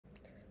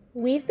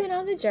We've been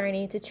on the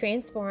journey to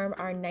transform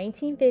our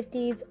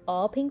 1950s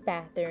all-pink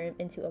bathroom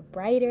into a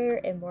brighter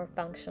and more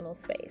functional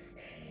space.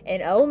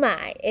 And oh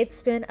my,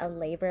 it's been a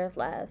labor of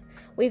love.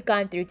 We've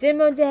gone through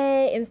demo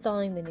day,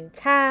 installing the new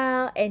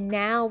tile, and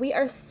now we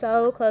are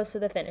so close to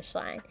the finish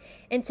line.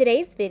 In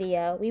today's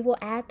video, we will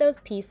add those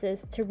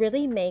pieces to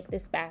really make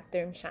this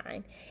bathroom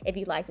shine. If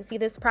you'd like to see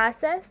this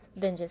process,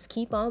 then just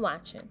keep on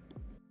watching.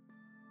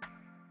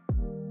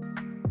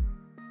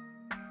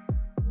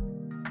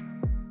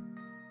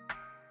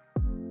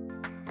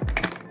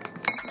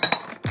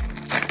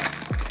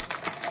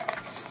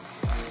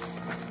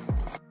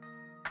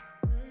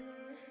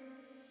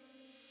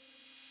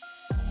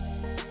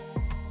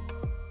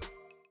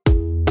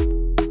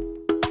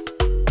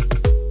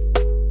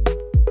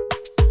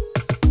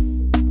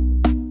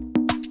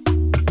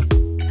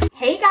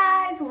 Hey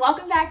guys,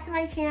 welcome back to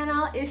my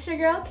channel. It's your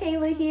girl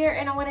Kayla here,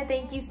 and I want to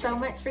thank you so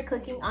much for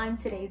clicking on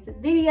today's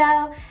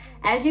video.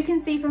 As you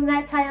can see from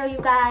that title,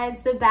 you guys,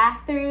 the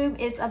bathroom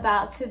is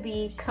about to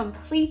be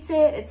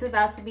completed. It's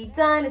about to be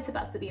done. It's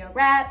about to be a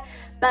wrap.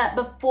 But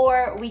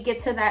before we get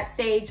to that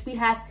stage, we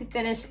have to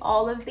finish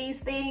all of these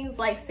things,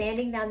 like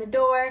sanding down the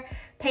door,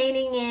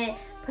 painting it,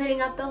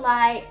 putting up the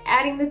light,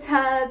 adding the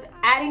tub,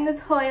 adding the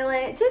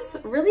toilet, just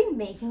really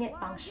making it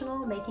functional,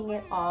 making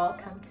it all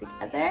come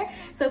together.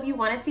 So if you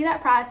want to see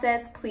that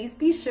process, please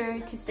be sure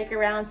to stick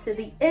around to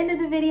the end of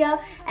the video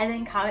and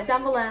then comment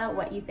down below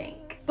what you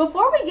think.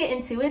 Before we get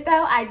into it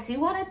though, I do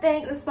want to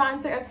thank the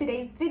sponsor of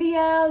today's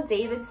video,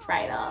 David's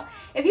Bridal.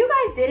 If you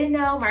guys didn't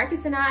know,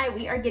 Marcus and I,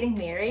 we are getting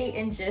married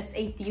in just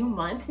a few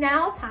months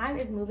now. Time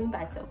is moving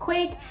by so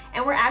quick,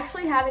 and we're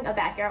actually having a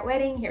backyard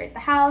wedding here at the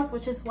house,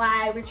 which is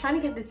why we're trying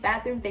to get this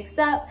bathroom fixed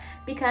up,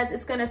 because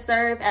it's going to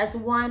serve as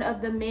one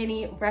of the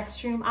many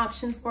restroom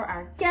options for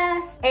our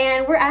guests.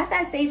 And we're at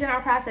that stage in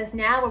our process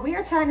now where we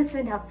are trying to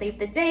send out save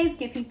the dates,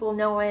 get people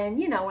knowing,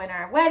 you know, when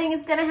our wedding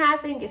is going to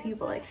happen, get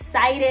people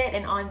excited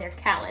and on their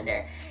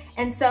calendar.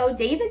 And so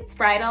David's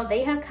Bridal,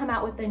 they have come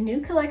out with a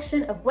new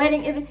collection of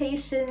wedding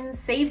invitations,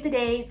 save the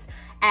dates,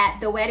 at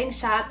the wedding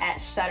shop at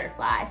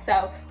Shutterfly.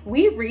 So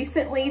we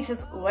recently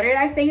just ordered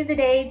our save the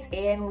dates,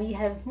 and we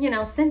have, you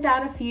know, sent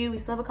out a few. We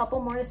still have a couple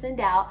more to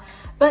send out,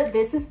 but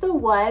this is the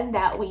one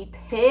that we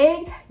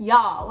picked.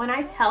 Y'all, when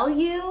I tell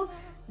you,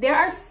 there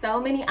are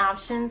so many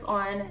options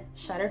on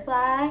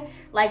Shutterfly.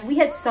 Like, we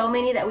had so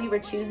many that we were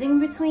choosing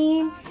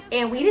between,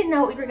 and we didn't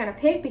know what we were gonna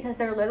pick because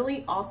they're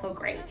literally all so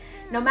great.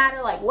 No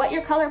matter like what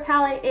your color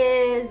palette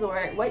is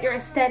or what your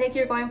aesthetic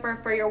you're going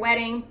for your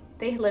wedding,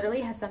 they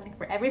literally have something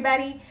for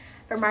everybody.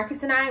 For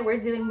Marcus and I, we're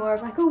doing more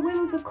of like a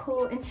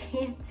whimsical,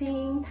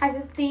 enchanting type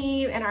of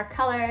theme, and our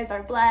colors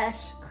are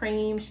blush,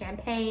 cream,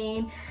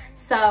 champagne.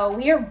 So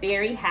we are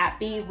very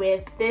happy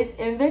with this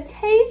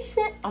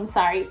invitation. I'm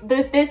sorry,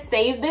 this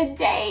save the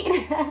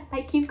date.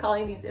 I keep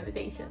calling these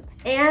invitations.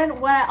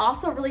 And what I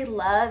also really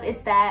love is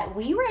that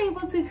we were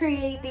able to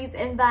create these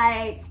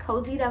invites,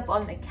 cozied up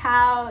on the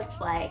couch.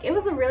 Like, it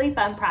was a really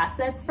fun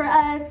process for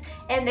us,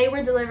 and they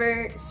were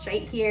delivered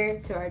straight here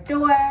to our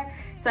door.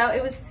 So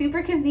it was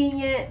super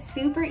convenient,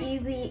 super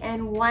easy,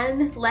 and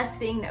one less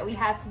thing that we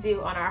have to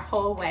do on our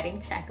whole wedding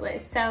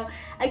checklist. So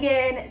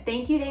again,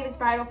 thank you David's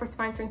Bridal for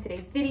sponsoring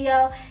today's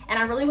video. And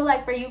I really would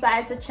like for you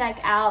guys to check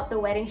out the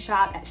wedding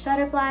shop at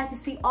Shutterfly to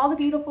see all the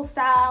beautiful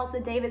styles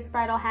that David's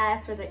Bridal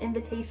has for their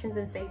invitations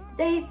and save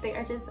the dates. They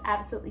are just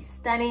absolutely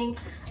stunning.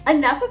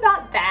 Enough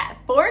about that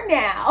for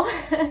now.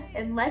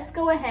 And let's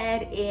go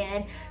ahead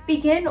and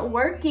begin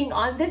working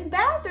on this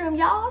bathroom,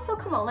 y'all. So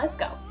come on, let's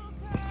go.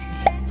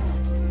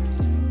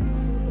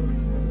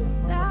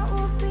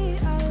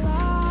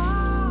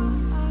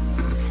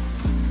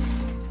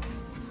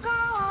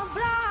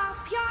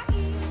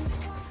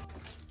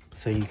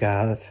 So you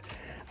guys,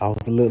 I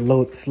was a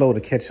little slow to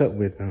catch up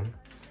with them,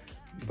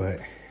 but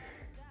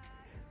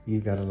you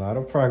got a lot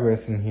of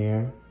progress in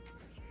here.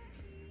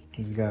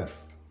 You got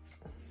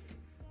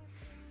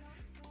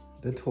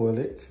the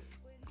toilet,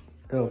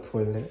 L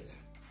toilet,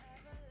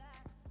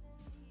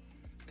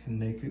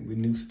 connected with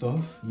new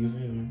stuff, you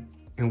feel me?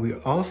 And we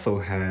also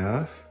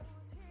have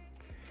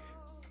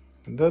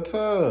the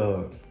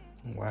tub.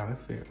 Wow, it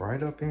fit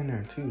right up in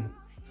there too.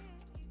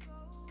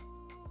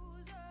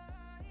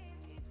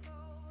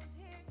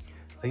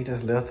 They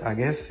just left, I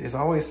guess it's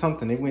always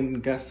something. They went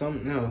and got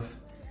something else.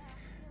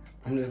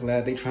 I'm just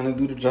glad they trying to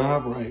do the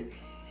job right,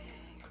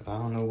 because I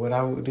don't know what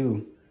I would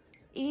do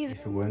if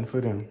it wasn't for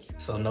them.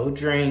 So no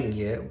drain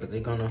yet, but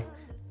they're gonna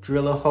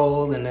drill a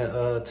hole in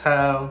the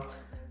tile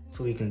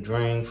so we can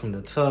drain from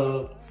the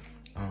tub,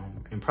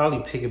 and probably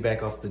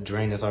piggyback off the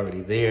drain that's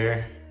already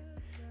there.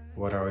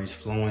 Water already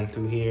flowing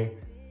through here,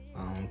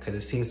 because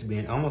it seems to be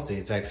in almost the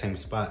exact same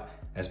spot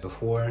as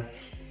before.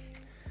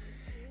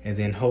 And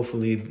then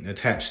hopefully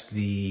attach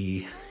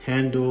the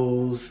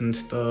handles and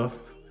stuff,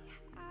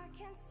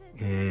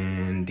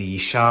 and the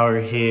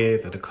shower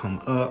head that'll come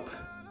up,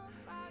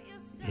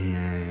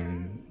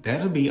 and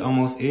that'll be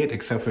almost it,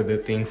 except for the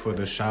thing for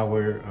the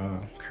shower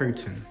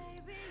curtain.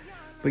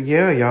 But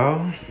yeah,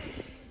 y'all,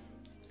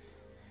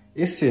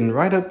 it's sitting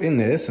right up in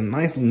there. It's a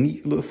nice,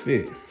 neat little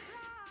fit.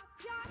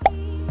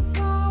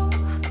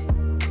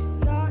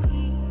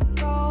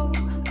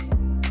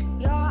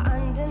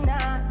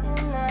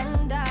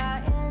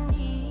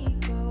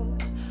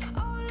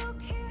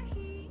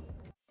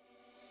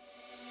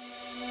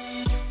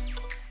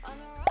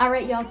 All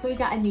right, y'all, so we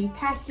got a new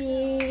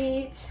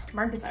package.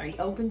 Marcus already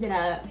opened it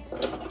up,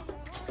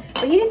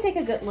 but he didn't take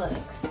a good look.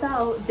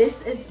 So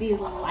this is the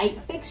light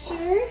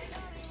fixture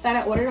that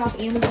I ordered off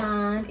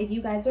Amazon. If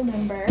you guys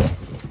remember,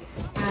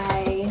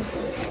 I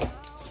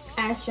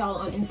asked y'all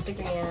on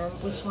Instagram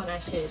which one I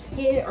should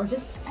get, or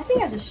just, I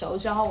think I just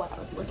showed y'all what I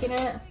was looking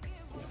at.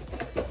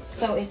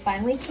 So it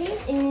finally came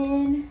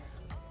in,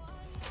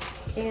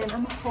 and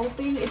I'm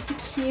hoping it's a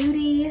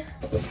cutie.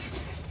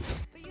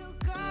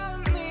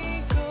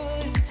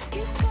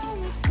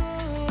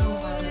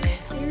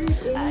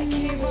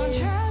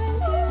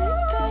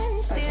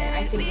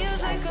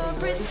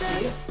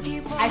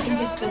 I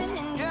think it's the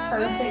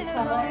perfect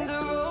color,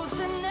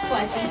 so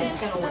I think it's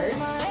gonna work.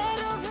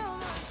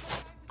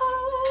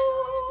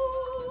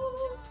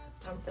 Oh,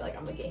 I feel like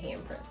I'm gonna get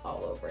handprints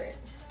all over it.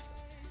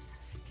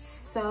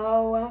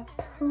 So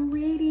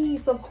pretty.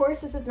 So of course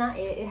this is not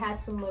it. It has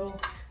some little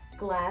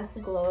glass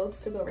globes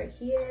to go right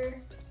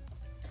here.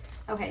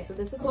 Okay, so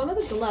this is one of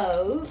the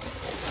globes.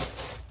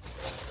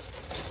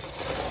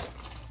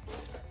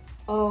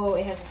 Oh,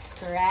 it has a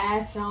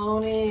scratch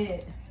on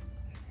it.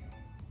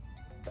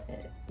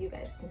 But you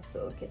guys can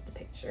still get the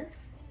picture.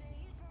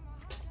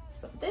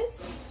 So this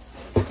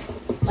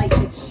light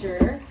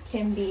fixture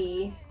can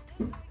be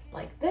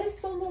like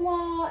this on the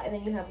wall, and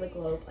then you have the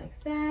globe like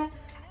that,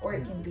 or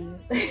it can be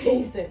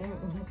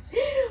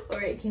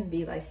or it can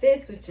be like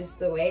this, which is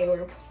the way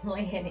we're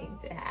planning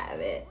to have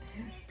it.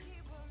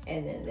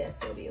 And then this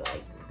will be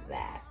like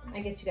that. I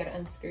guess you gotta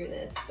unscrew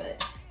this,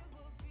 but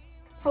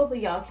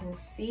hopefully y'all can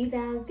see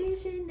that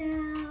vision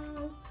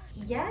now.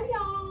 Yeah,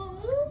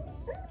 y'all.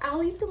 I'll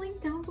leave the link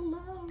down below.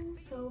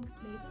 So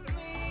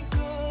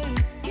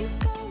maybe.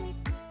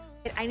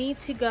 I need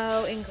to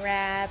go and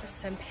grab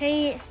some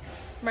paint.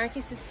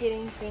 Marcus is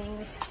getting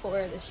things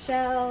for the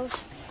shelves.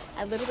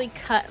 I literally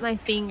cut my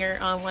finger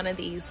on one of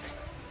these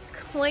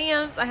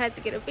clamps. I had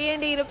to get a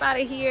band-aid up out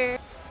of here.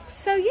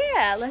 So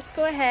yeah, let's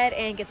go ahead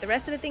and get the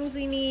rest of the things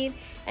we need,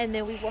 and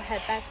then we will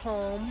head back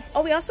home.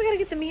 Oh, we also gotta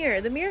get the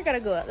mirror. The mirror gotta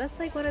go up. That's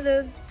like one of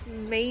the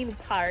main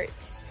parts.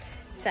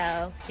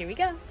 So here we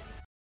go.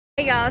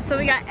 Hey y'all, so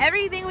we got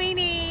everything we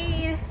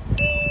need.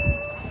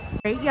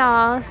 Alright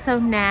y'all, so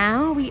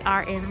now we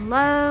are in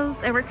Lowe's,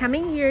 and we're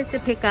coming here to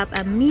pick up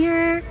a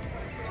mirror.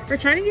 We're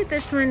trying to get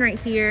this one right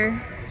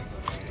here.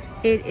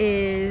 It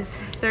is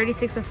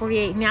 36 or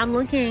 48. Now I'm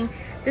looking,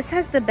 this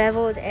has the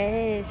beveled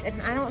edge,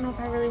 and I don't know if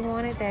I really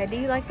wanted that. Do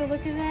you like the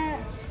look of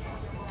that?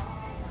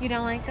 You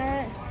don't like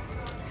that?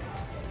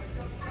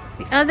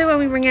 The other one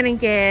we were gonna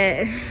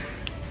get,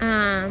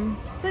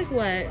 it's like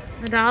what,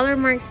 $1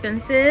 more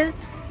expensive,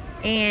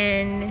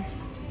 and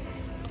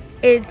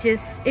it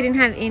didn't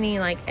have any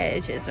like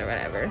edges or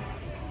whatever,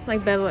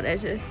 like beveled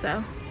edges.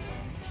 So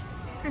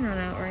I don't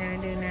know what we're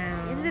gonna do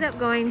now. We ended up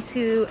going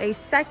to a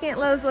second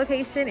Lowe's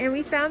location, and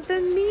we found the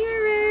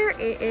mirror.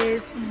 It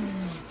is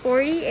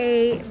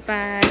 48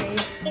 by,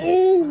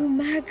 oh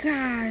my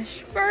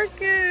gosh,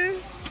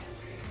 Marcus.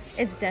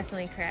 It's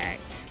definitely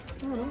cracked.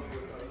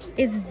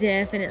 It's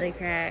definitely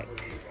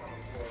cracked.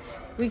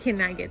 We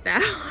cannot get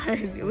that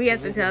one. We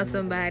have to tell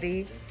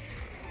somebody.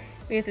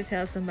 We have to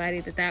tell somebody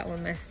that that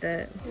one messed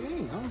up.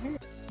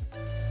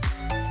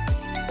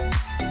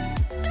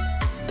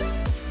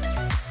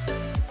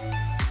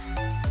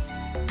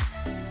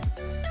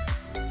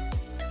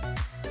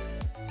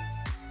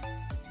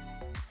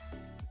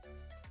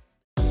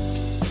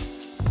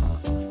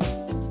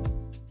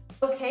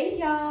 Okay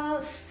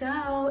y'all,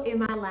 so in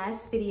my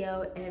last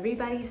video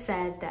everybody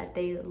said that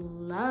they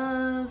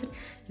loved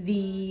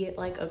the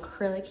like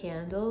acrylic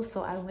candles,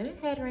 so I went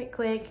ahead right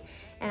quick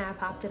and I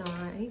popped it on.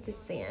 I need to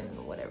sand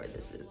whatever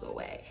this is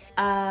away.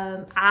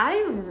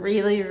 I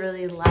really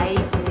like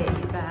it,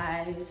 you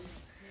guys.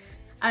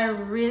 I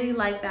really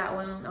like that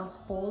one a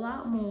whole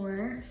lot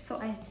more, so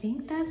I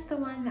think that's the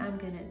one that I'm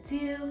gonna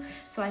do.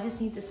 So I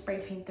just need to spray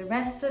paint the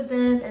rest of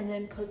them and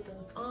then put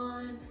those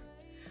on.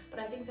 But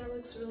I think that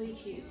looks really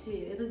cute too.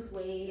 It looks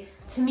way,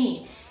 to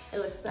me, it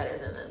looks better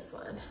than this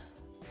one.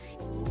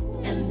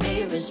 And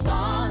be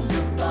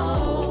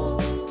responsible.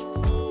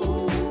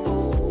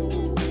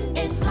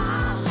 It's my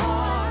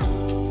heart.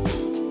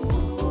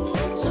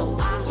 So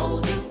I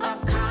hold you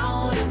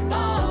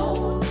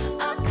accountable.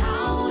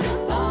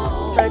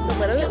 So it's a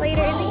little bit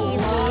later in the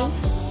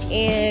evening,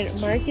 and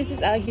Marcus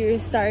is out here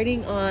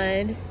starting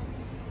on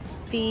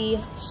the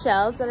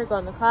shelves that are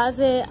going in the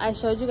closet. I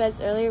showed you guys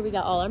earlier, we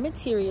got all our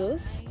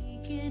materials.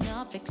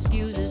 Up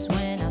excuses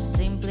when I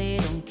simply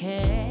don't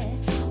care.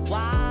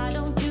 Why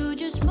don't you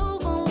just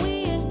move on? We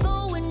ain't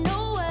going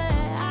nowhere.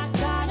 I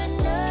got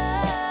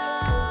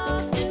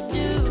enough to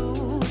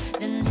do.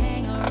 Then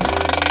hang around.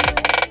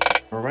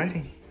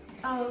 Alrighty.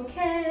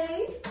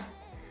 Okay.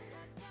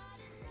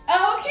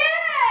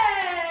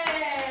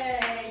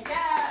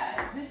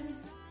 Guys, this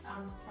is,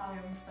 I'm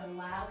probably so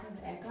loud because of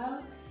the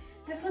echo.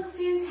 This looks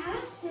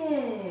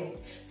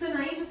fantastic. So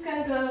now you just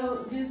gotta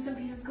go do some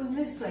pieces going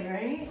this way,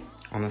 right?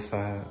 On the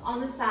sides. On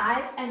the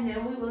sides, and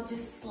then we will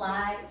just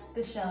slide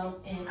the shelves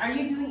in. Are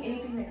you doing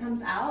anything that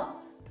comes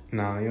out?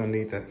 No, you don't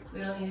need that.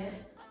 We don't need it?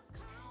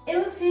 It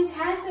looks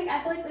fantastic.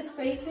 I feel like the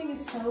spacing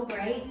is so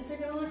bright. These are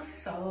gonna look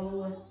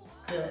so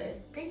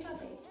good. Great job,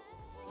 babe.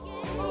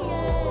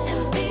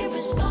 And be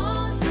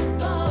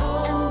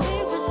responsible. And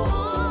be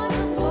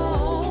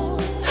responsible.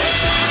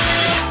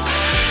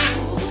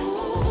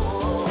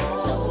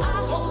 So I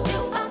hold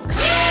you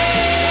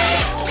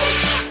accountable.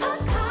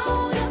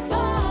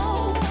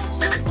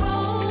 So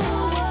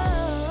grow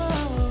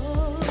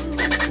up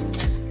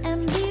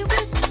and be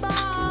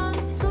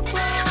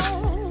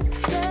responsible.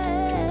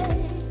 Yeah.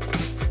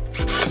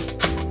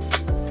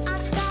 I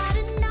got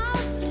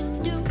enough to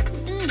do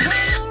and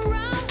hang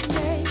around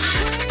me.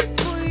 Wait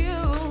for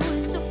you,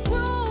 so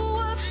grow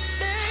up,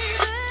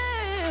 baby.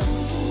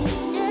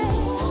 Yeah.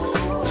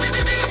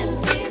 And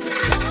be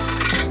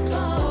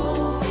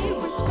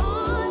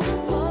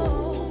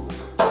responsible.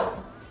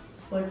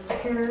 Looks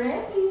like you're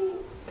ready.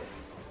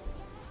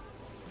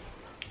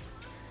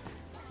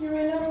 You're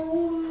in on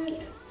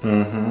wood.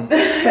 Mm-hmm.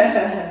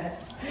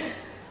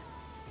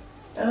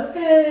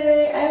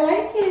 Okay, I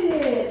like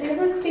it. They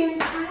look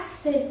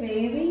fantastic,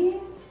 baby.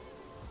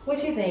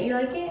 What you think? You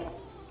like it?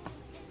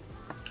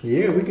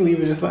 Yeah, we can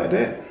leave it just like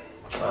that.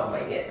 Oh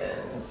my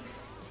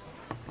goodness.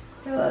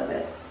 I love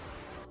it.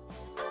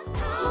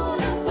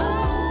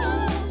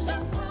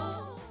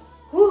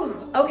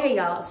 Whew. Okay,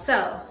 y'all.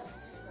 So,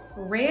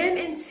 ran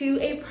into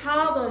a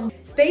problem.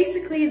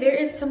 Basically, there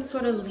is some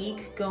sort of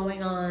leak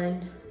going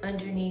on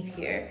underneath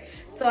here.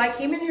 So I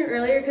came in here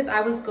earlier because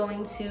I was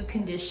going to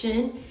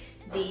condition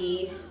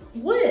the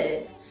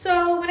wood.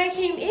 So when I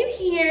came in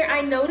here,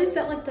 I noticed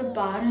that like the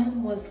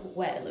bottom was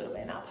wet a little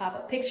bit, and I'll pop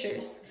up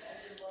pictures.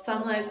 So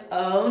I'm like,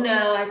 oh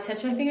no, I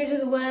touched my finger to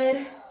the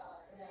wood,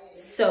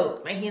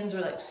 soaked. My hands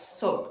were like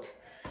soaked.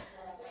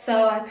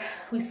 So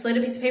we slid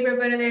a piece of paper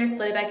under there,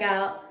 slid it back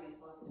out,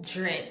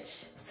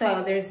 drenched.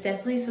 So there's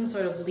definitely some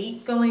sort of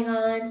leak going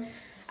on.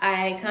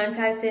 I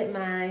contacted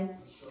my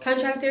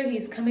contractor.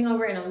 He's coming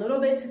over in a little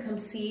bit to come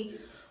see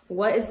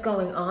what is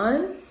going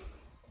on.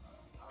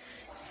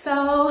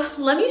 So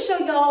let me show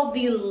y'all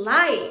the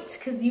light,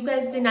 because you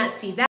guys did not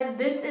see that.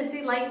 This is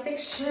the light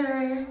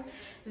fixture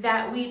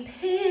that we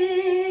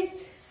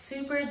picked.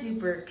 Super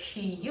duper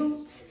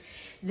cute.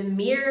 The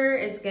mirror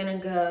is gonna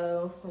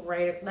go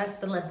right, that's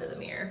the length of the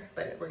mirror,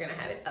 but we're gonna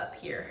have it up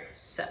here.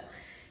 So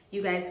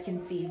you guys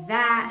can see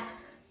that.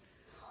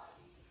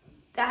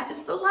 That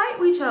is the light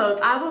we chose.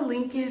 I will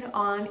link it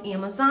on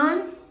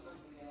Amazon.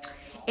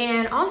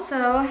 And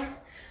also,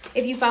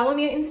 if you follow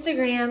me on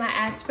Instagram, I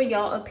asked for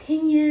y'all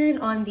opinion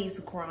on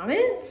these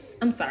grommets.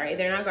 I'm sorry,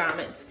 they're not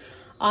grommets.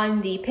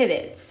 On the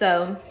pivots.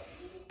 So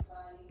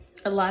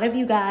a lot of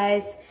you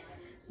guys,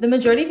 the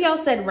majority of y'all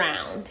said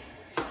round.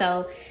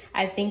 So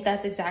I think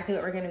that's exactly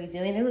what we're gonna be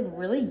doing. They look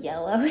really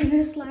yellow in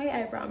this light.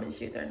 I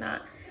promise you they're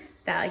not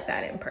that like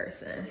that in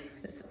person.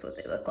 This is what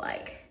they look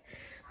like.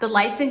 The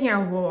lights in here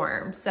are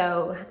warm.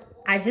 So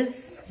I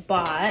just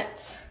bought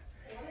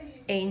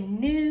a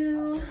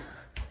new,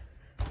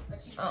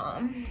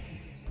 I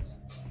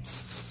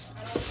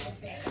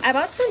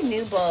bought some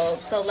new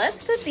bulbs. So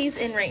let's put these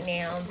in right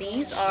now.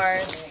 These are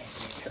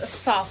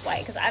soft white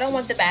because I don't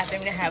want the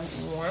bathroom to have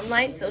warm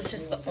lights. So it's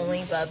just the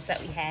only bulbs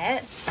that we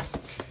had.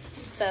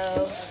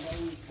 So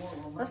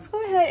let's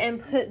go ahead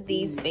and put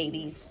these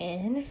babies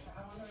in.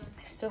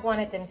 I still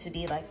wanted them to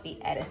be like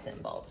the Edison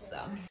bulbs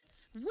though.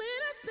 When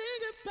I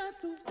think about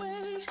the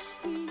way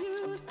we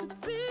used to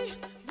be,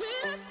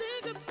 when I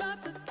think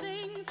about the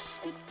things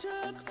you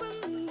took from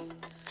me,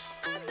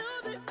 I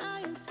know that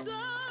I am so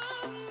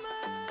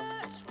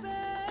much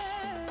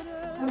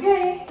better.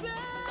 Okay,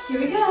 here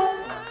we go.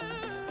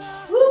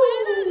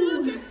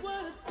 Woo!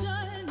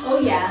 Oh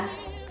yeah,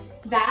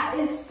 that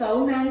is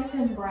so nice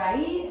and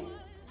bright.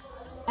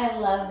 I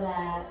love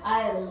that.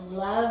 I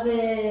love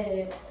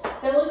it.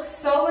 That looks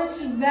so much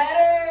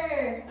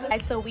better. Okay,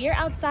 so we are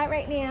outside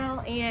right now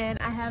and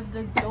I have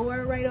the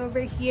door right over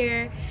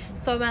here.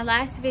 So in my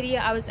last video,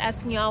 I was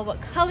asking y'all what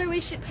color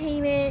we should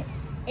paint it.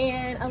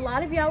 And a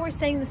lot of y'all were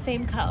saying the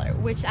same color,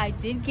 which I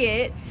did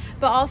get.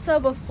 But also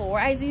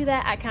before I do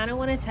that, I kind of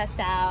want to test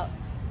out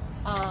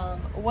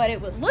what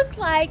it would look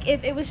like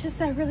if it was just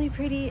that really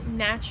pretty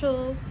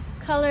natural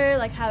color,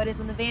 like how it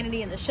is on the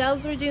vanity and the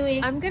shelves we're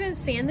doing. I'm gonna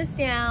sand this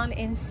down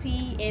and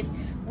see if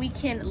we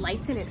can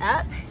lighten it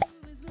up.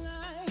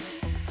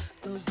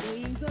 Those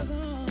days are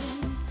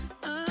gone.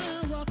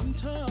 I'm walking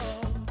tall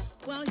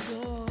while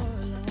you're alone.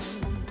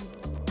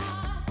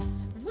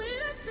 When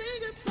I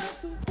think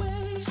about the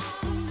way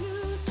we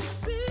used to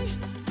be,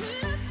 when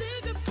I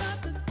think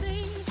about the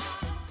things you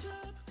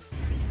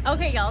took.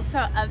 Okay y'all, so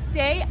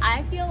update.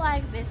 I feel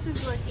like this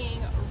is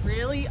looking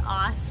really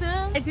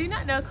awesome. I do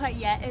not know quite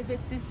yet if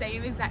it's the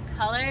same exact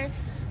color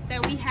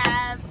that we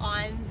have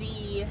on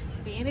the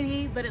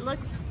vanity, but it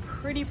looks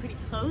pretty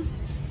close.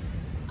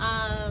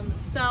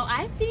 So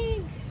I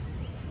think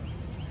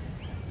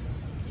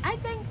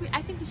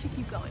we should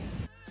keep going.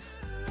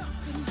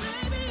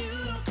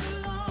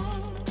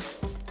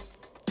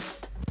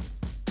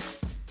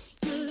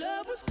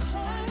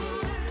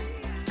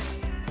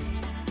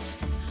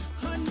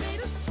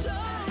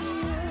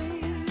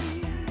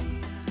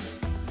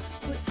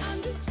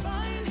 I'm just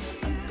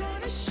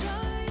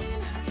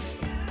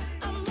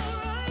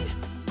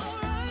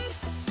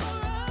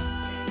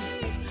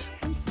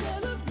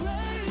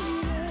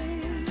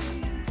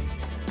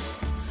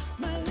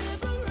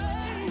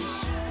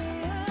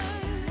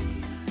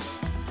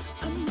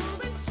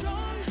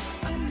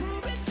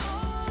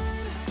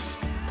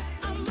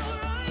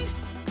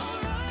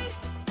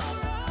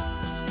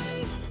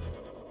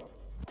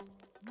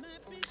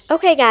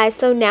Okay guys,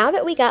 so now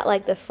that we got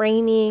like the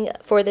framing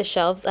for the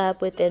shelves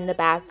up within the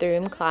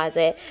bathroom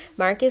closet,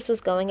 Marcus was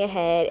going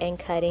ahead and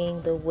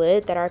cutting the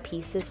wood that our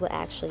pieces would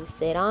actually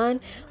sit on.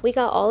 We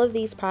got all of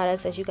these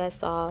products, as you guys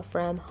saw,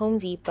 from Home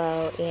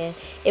Depot, and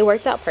it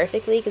worked out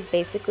perfectly because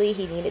basically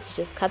he needed to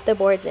just cut the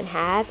boards in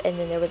half, and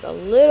then there was a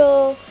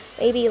little,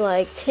 maybe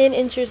like 10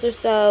 inches or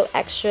so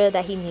extra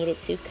that he needed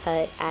to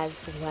cut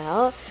as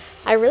well.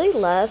 I really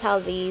love how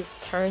these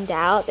turned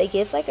out. They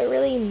give like a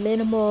really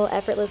minimal,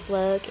 effortless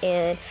look,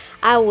 and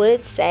I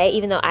would say,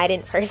 even though I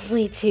didn't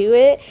personally do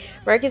it,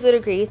 Marcus would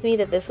agree with me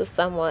that this was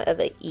somewhat of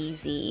an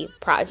easy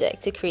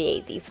project to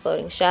create these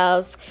floating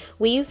shelves.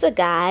 We used a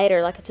guide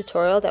or like a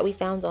tutorial that we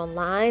found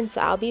online,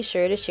 so I'll be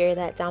sure to share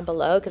that down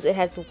below because it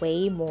has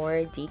way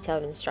more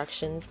detailed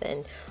instructions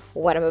than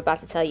what I'm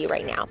about to tell you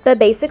right now. But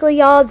basically,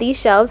 y'all, these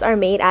shelves are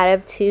made out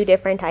of two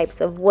different types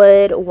of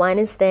wood. One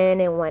is thin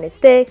and one is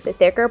thick. The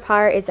thicker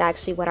part is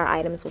actually what our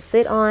items will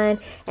sit on,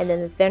 and then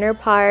the thinner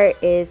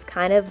part is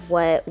kind of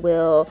what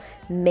will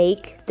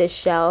make the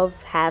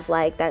shelves have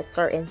like that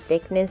certain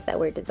thickness that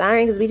we're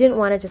desiring, because we didn't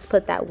want to just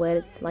put that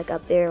wood like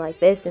up there like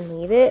this and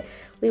leave it.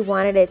 We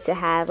wanted it to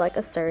have like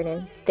a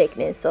certain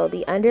thickness, so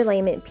the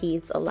underlayment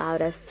piece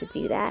allowed us to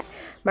do that.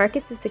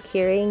 Marcus is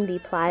securing the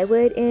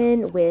plywood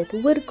in with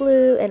wood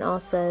glue and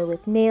also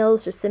with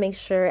nails just to make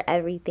sure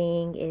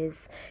everything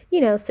is,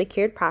 you know,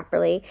 secured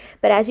properly.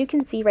 But as you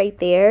can see right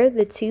there,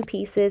 the two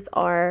pieces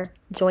are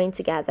joined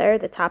together,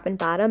 the top and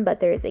bottom, but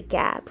there is a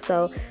gap.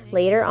 So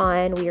later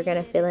on, we are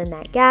going to fill in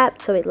that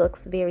gap so it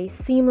looks very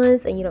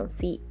seamless and you don't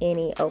see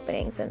any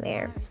openings in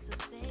there.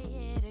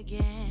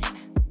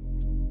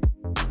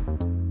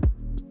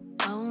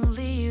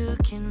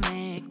 Can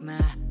make my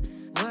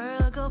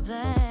world go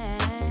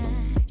black.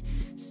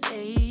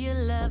 Say you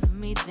love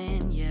me,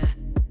 then you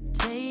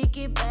take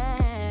it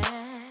back.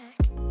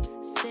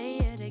 Say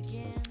it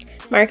again.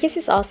 Marcus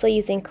is also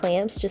using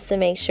clamps just to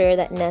make sure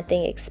that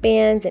nothing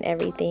expands and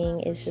everything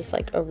is just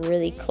like a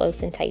really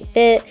close and tight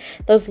fit.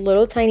 Those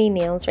little tiny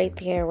nails right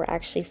there were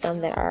actually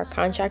some that our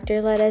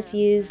contractor let us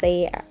use.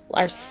 They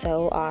are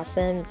so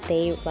awesome.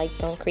 They like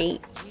don't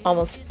create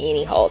almost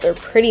any hole. They're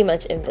pretty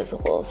much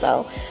invisible.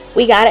 So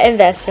we gotta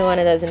invest in one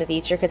of those in the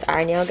future because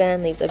our nail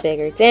gun leaves a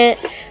bigger dent.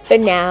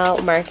 But now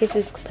Marcus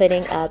is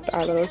putting up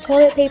our little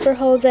toilet paper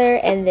holder,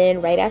 and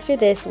then right after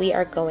this we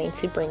are going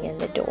to bring in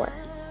the door.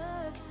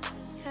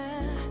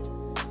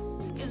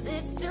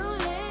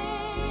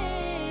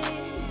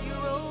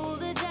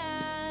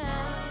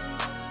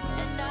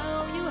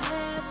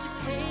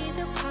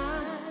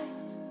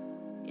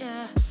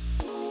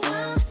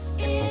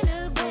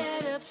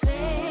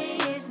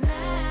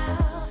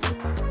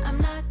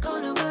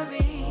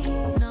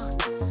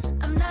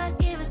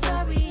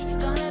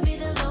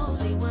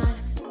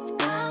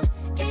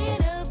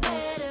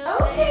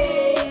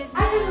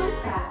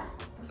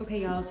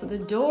 Okay, y'all, so the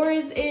door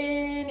is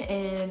in,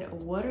 and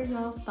what are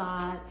y'all's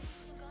thoughts?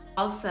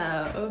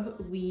 Also,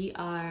 we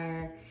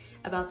are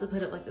about to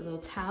put up like a little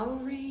towel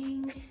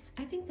ring.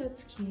 I think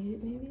that's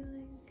cute, maybe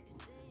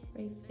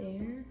like right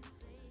there.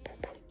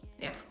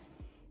 Yeah,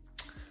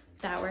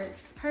 that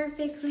works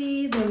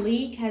perfectly. The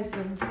leak has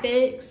been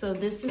fixed, so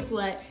this is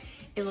what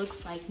it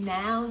looks like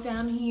now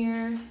down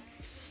here.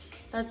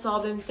 That's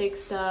all been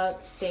fixed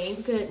up,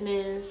 thank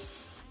goodness.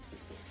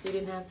 We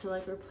didn't have to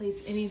like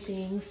replace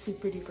anything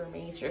super duper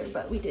major,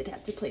 but we did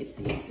have to place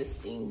the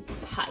existing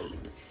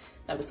pipe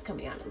that was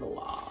coming out of the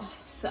wall.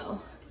 So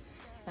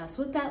that's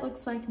what that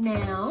looks like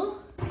now.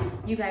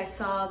 You guys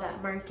saw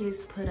that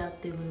Marcus put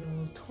up the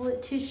little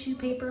toilet tissue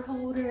paper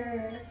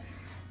holder.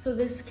 So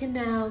this can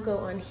now go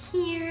on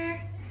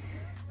here.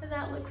 And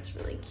that looks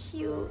really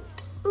cute.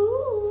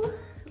 Ooh,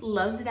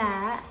 love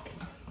that.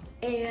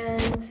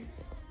 And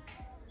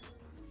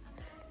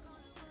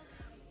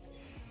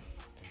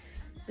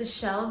the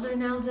shelves are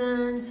now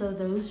done, so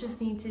those just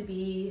need to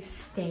be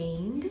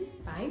stained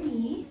by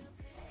me.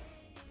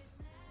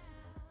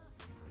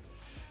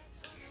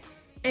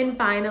 And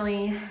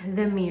finally,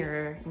 the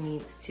mirror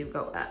needs to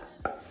go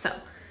up. So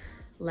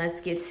let's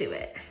get to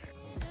it.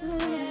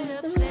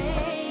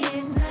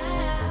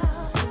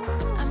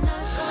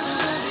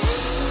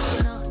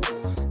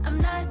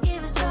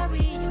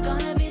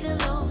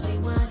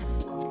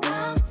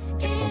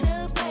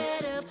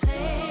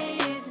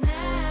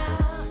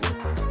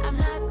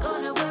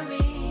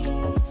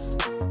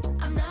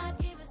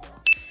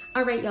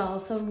 All right, y'all,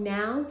 so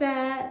now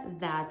that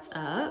that's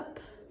up,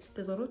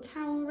 the little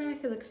towel rack,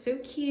 it looks so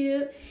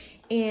cute,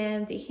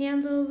 and the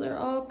handles are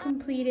all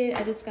completed.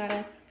 I just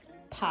gotta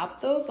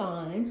pop those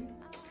on.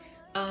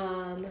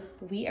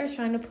 We are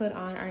trying to put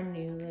on our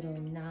new little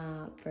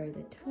knob for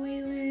the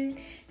toilet.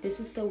 This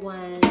is the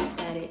one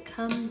that it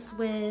comes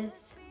with.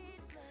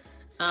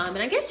 And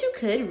I guess you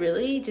could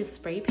really just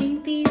spray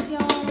paint these,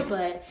 y'all,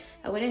 but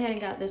I went ahead and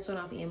got this one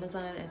off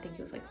Amazon. I think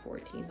it was like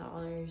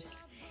 $14.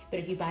 But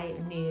if you buy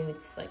it new,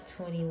 it's like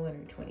 $21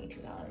 or $22.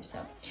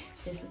 So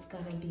this is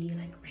gonna be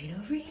like right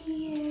over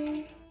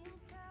here.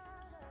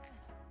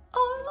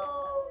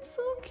 Oh,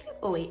 so cute.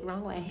 Oh wait,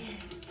 wrong way.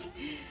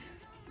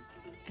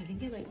 I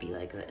think it might be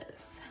like this.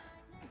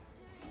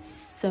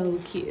 So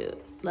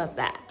cute. Love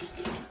that.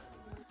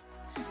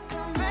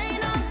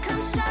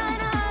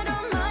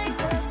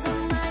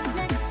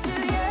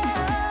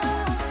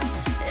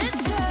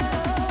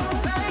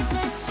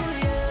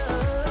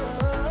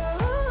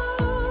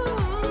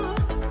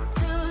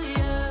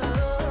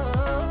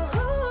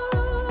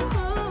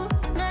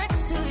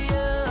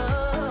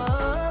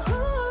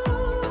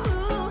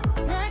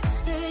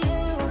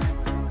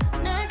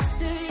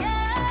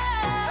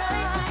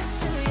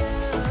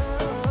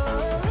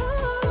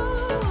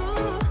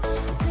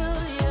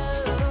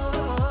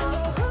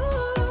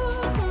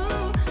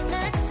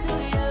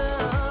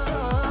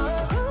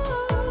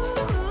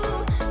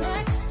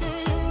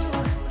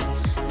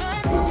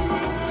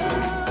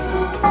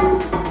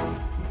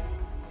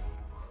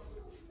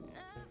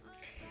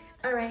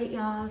 Alright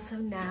y'all, so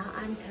now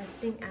I'm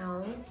testing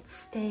out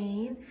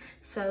stain.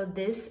 So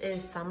this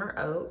is Summer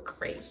Oak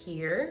right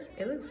here.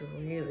 It looks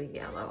really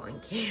yellow on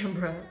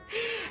camera.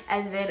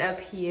 And then up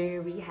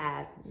here we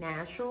have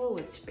Natural,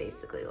 which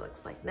basically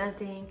looks like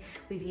nothing.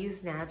 We've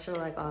used Natural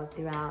like all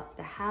throughout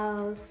the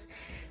house.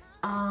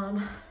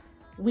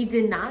 We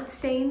did not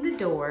stain the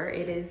door.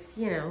 It is,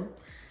 you know,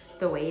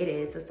 the way it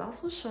is. It's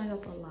also showing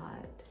up a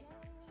lot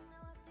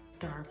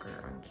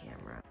darker on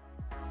camera.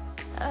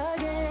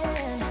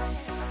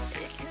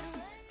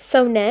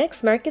 So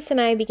next, Marcus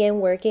and I began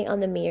working on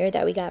the mirror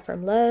that we got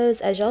from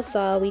Lowe's. As y'all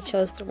saw, we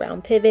chose the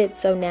round pivot,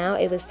 so now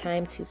it was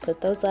time to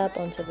put those up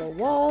onto the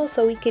wall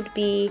so we could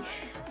be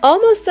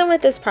almost done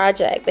with this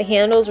project. The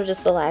handles were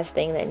just the last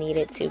thing that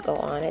needed to go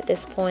on at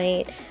this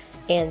point,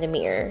 and the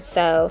mirror.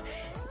 So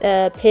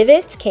the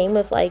pivots came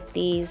with like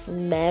these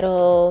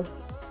metal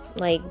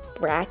like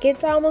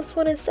brackets, I almost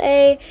want to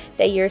say,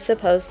 that you're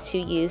supposed to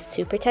use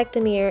to protect the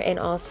mirror, and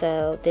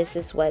also this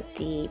is what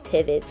the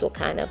pivots will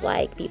kind of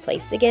like be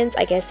placed against,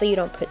 I guess, so you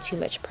don't put too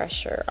much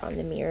pressure on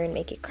the mirror and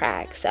make it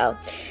crack. So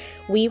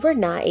we were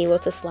not able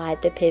to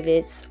slide the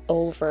pivots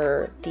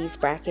over these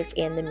brackets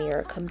and the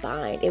mirror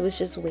combined. It was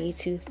just way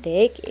too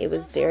thick. It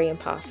was very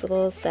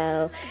impossible.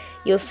 So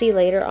you'll see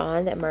later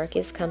on that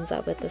Marcus comes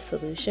up with a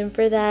solution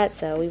for that.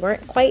 So we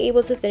weren't quite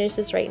able to finish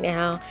this right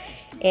now.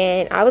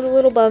 And I was a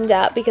little bummed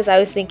out because I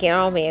was thinking,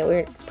 oh man,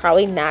 we're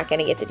probably not going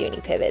to get to do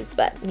any pivots.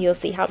 But you'll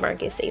see how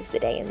Marcus saves the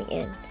day in the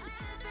end.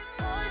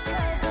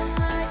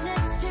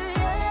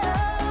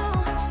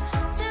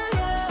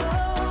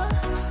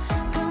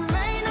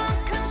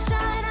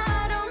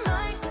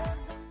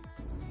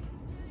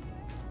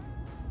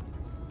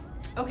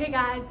 Okay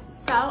guys,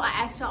 so I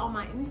asked y'all on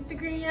my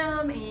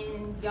Instagram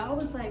and y'all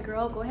was like,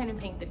 girl, go ahead and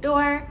paint the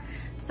door.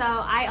 So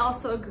I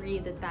also agree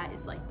that that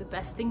is like the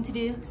best thing to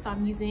do. So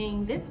I'm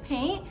using this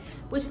paint,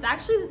 which is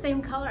actually the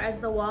same color as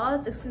the wall.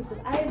 It's exclusive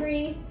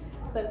ivory.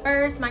 But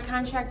first, my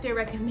contractor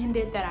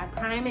recommended that I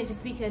prime it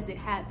just because it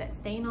had that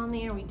stain on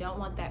there. We don't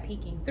want that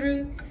peeking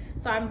through.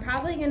 So I'm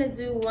probably gonna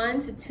do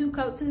 1 to 2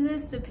 coats of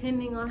this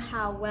depending on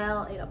how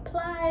well it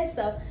applies.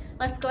 So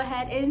let's go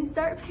ahead and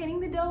start painting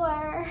the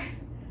door.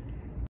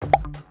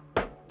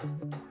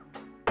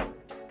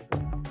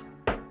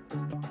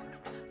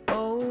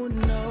 Oh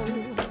no,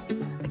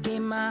 I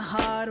gave my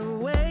heart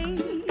away,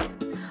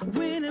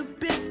 went a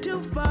bit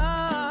too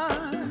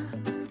far,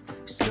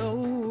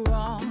 so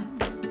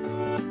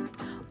wrong.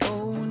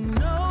 Oh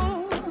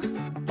no,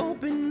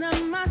 open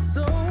up my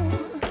soul,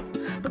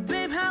 but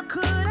babe, how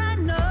could I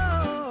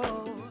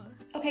know?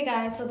 Okay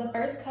guys, so the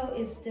first coat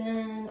is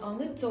done on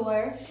the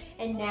door,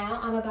 and now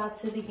I'm about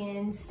to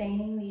begin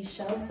staining these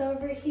shelves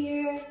over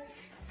here.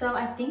 So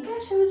I think I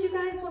showed you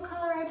guys what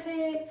color I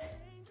picked,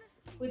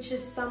 which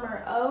is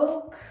Summer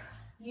Oak.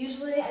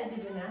 Usually I do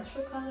the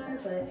natural color,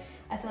 but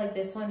I feel like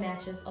this one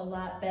matches a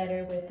lot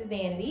better with the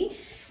vanity.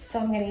 So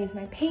I'm gonna use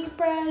my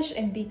paintbrush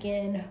and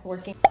begin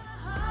working.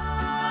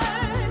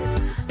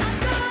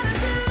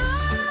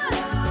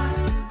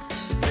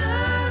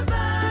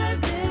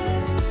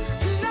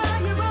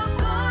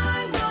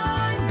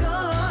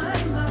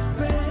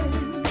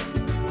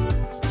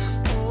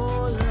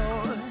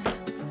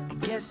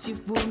 You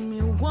fooled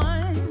me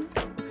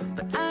once,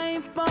 but I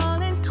ain't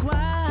falling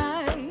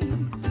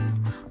twice.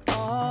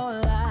 All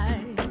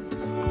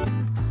lies.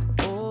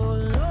 Oh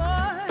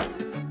Lord,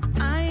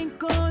 I ain't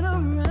gonna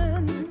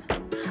run.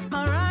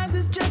 My rise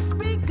has just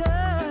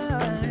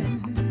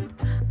begun.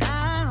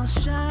 I'll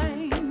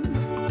shine.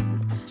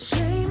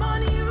 Shame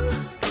on you.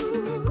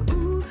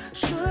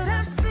 Should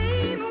have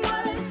seen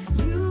what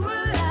you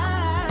were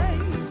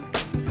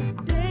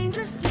like.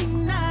 Dangerously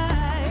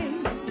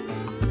nice.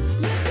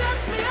 You got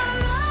me all.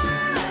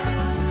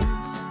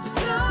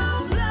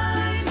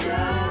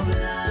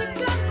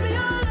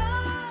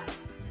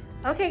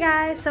 Okay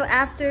guys, so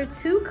after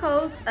 2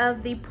 coats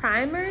of the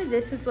primer,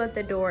 this is what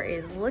the door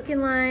is looking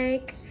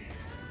like.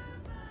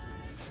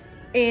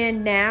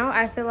 And now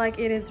I feel like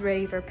it is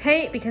ready for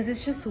paint because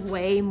it's just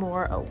way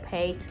more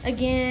opaque.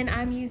 Again,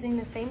 I'm using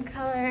the same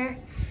color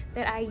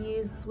that I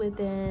use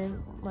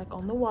within, like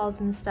on the walls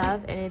and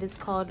stuff, and it is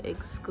called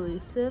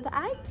Exclusive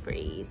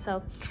Ivory.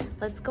 So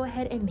let's go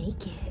ahead and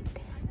make it.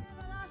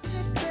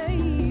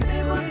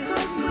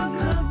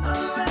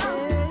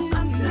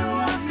 I'm still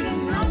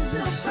walking, I'm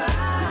still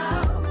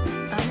proud.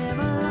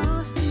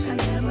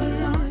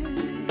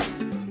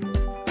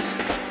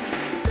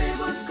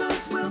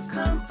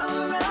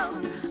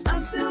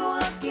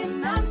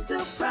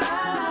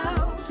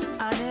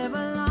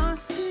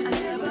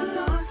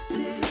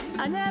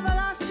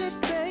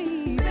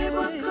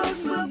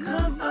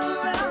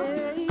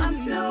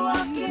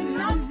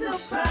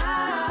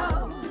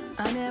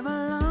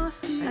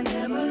 lost it. I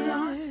never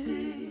lost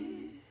it.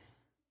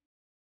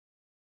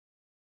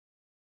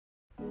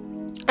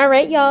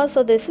 Alright y'all,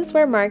 so this is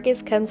where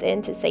Marcus comes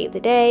in to save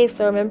the day.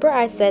 So remember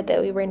I said that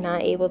we were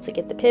not able to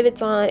get the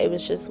pivots on. It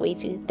was just way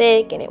too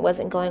thick and it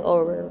wasn't going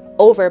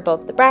over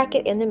both the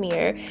bracket and the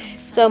mirror.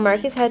 So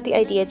Marcus had the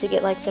idea to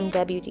get like some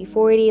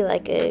WD-40,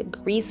 like a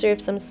greaser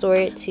of some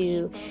sort,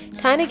 to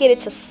kind of get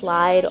it to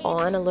slide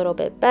on a little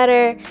bit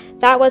better.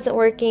 That wasn't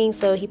working,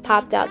 so he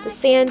popped out the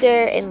sander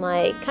and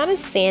like kind of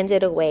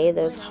sanded away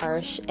those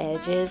harsh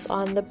edges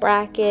on the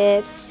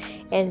brackets.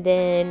 And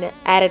then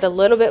added a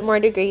little bit more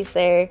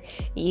degreaser,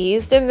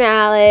 used a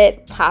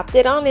mallet, popped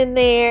it on in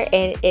there,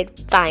 and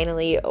it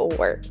finally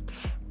works.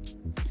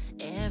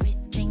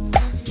 Everything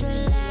is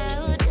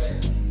allowed.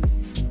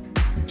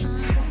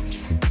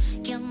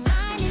 Your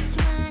mind is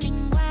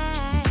running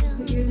wild.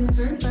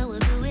 But we'll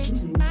do it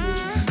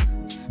my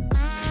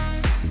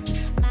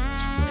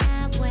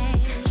way.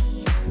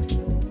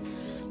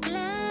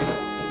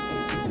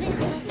 Love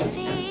is a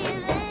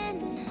feeling.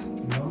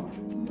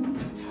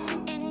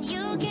 And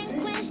you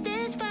can quench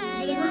this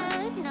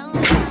fire, no.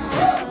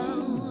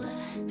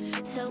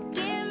 So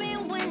give me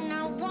when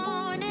I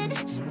want it,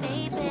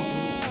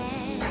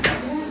 baby.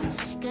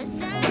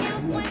 'Cause I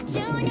got what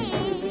you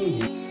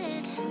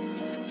need.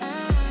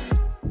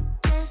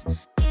 Just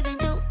give it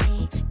to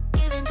me,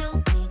 give it to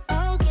me.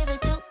 Oh, give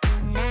it to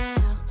me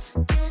now.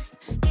 Just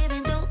give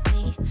it to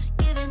me,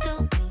 give it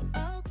to me.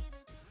 Oh, give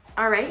it to me.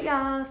 Alright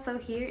y'all, so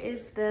here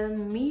is the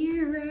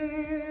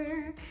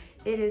mirror.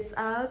 It is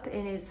up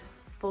in its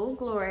full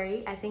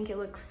glory. I think it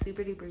looks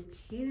super duper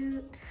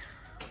cute.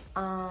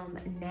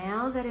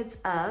 Now that it's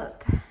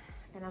up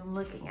and I'm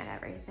looking at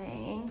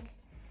everything,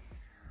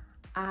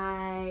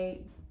 I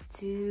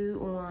do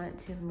want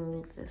to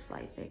move this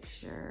light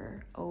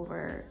fixture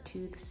over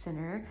to the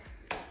center,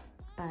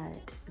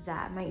 but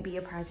that might be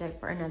a project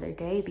for another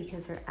day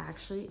because there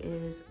actually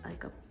is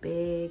like a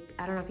big,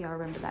 I don't know if y'all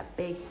remember that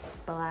big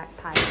black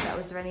pipe that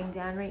was running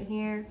down right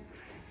here.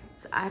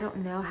 So I don't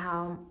know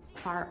how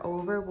far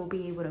over we'll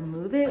be able to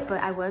move it,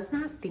 but I was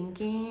not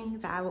thinking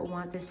that I would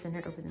want this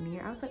centered over the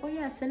mirror. I was like, oh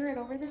yeah, center it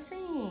over the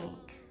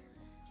sink.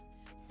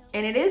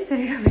 And it is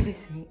centered over the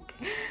sink,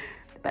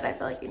 but I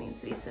feel like it needs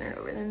to be centered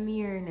over the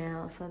mirror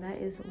now. So that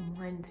is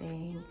one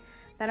thing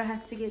that'll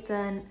have to get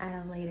done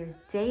at a later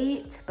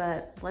date,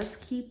 but let's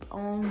keep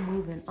on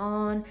moving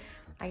on.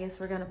 I guess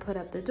we're gonna put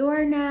up the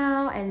door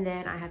now, and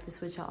then I have to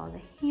switch out all the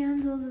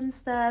handles and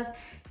stuff.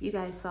 You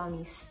guys saw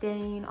me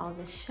stain all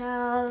the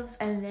shelves,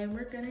 and then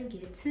we're gonna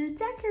get to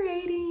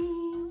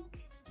decorating.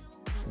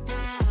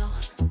 Now,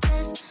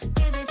 just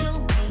give it to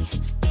me,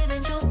 give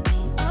it to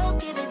me. Oh,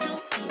 give it to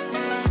me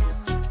now.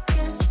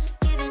 Just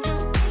give it to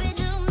me, give it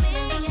to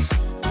me.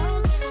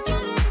 Oh, give it to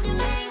me,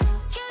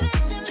 give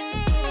it to me.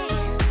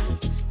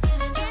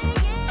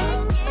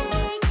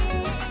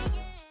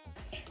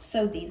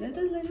 So these are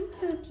the little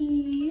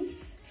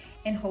cookies,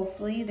 and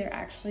hopefully they're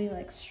actually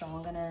like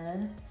strong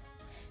enough.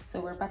 So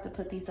we're about to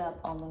put these up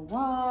on the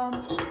wall.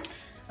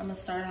 I'm gonna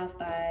start off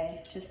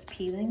by just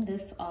peeling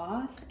this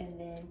off and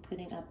then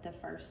putting up the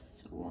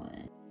first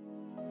one.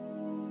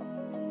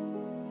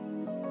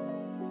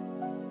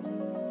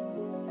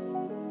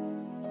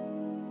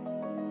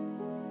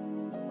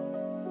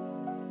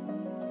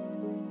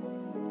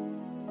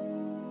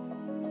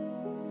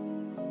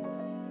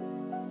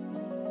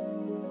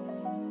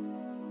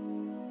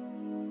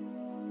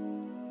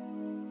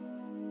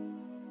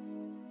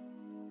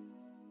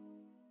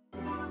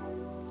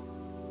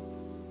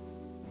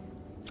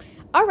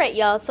 All right,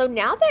 y'all, so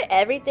now that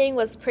everything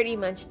was pretty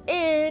much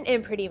in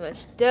and pretty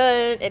much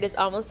done, it is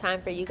almost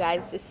time for you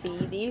guys to see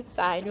the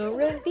final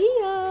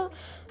reveal.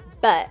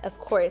 But of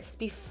course,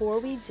 before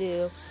we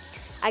do,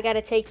 I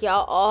gotta take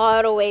y'all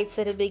all the way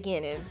to the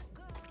beginning,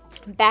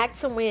 back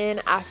to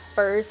when I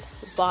first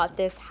bought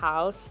this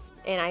house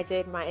and I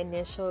did my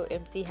initial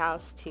empty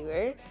house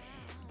tour.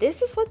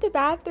 This is what the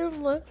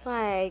bathroom looked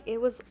like.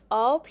 It was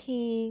all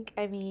pink.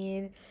 I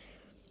mean,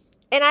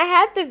 and I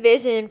had the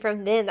vision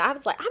from then. I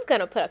was like, I'm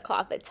going to put a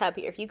clawfoot tub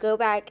here. If you go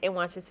back and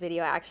watch this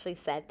video, I actually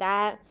said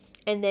that.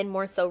 And then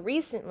more so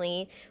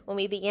recently, when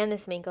we began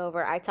this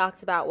makeover, I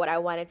talked about what I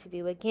wanted to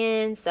do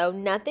again. So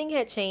nothing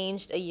had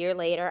changed a year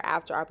later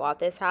after I bought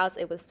this house.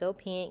 It was still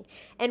pink.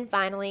 And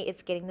finally,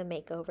 it's getting the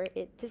makeover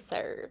it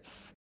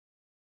deserves.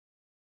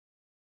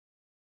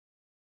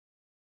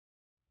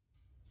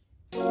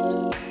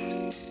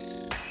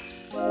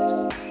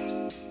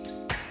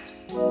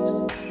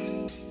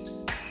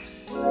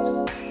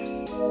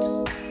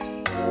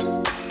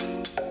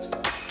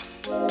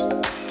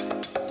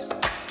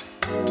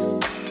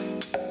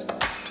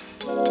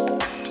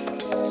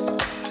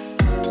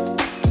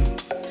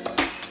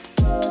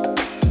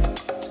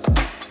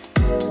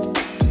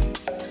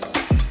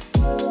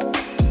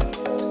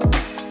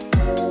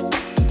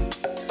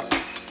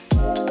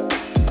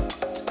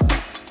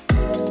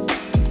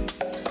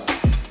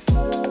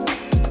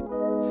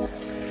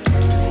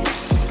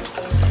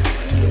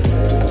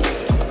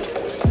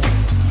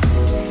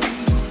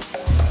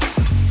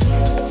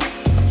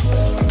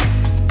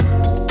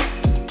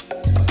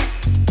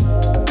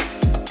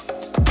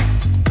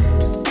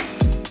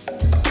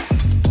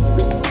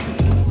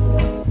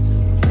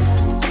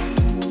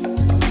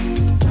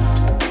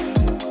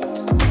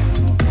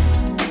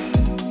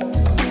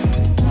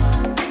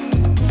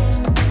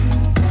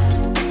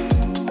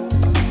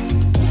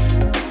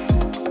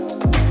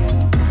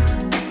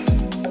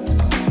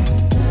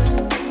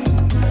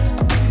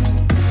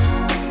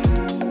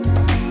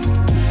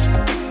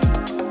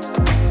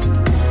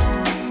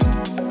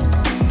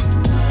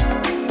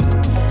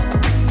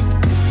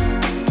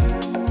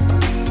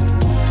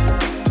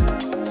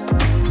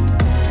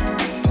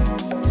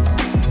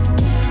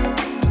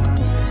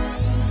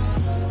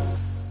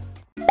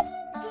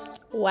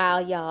 Wow,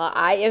 y'all,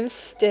 I am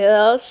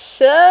still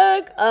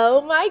shook.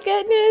 Oh my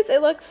goodness,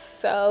 it looks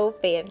so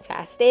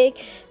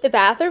fantastic. The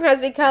bathroom has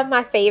become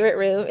my favorite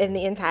room in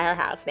the entire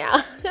house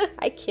now.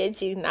 I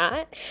kid you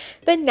not.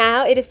 But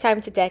now it is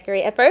time to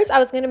decorate. At first, I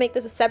was going to make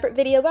this a separate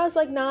video, but I was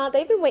like, nah,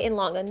 they've been waiting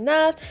long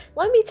enough.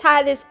 Let me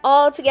tie this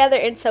all together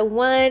into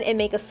one and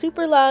make a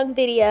super long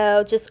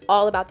video just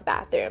all about the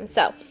bathroom.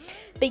 So,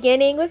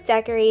 beginning with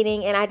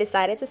decorating, and I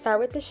decided to start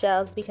with the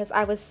shelves because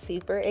I was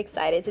super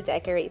excited to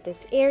decorate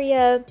this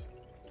area.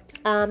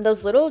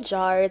 Those little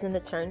jars and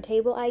the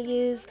turntable I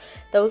use,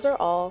 those are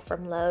all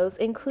from Lowe's,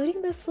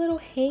 including this little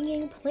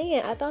hanging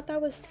plant. I thought that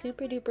was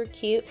super duper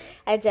cute.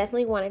 I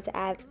definitely wanted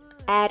to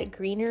add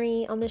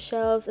greenery on the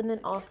shelves, and then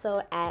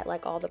also add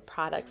like all the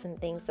products and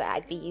things that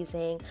I'd be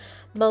using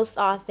most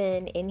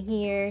often in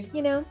here,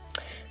 you know.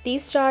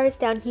 These jars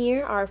down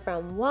here are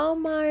from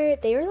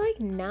Walmart. They were like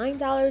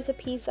 $9 a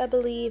piece, I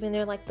believe, and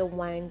they're like the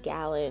 1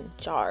 gallon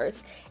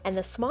jars. And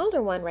the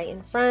smaller one right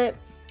in front,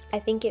 I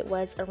think it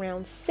was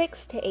around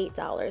 $6 to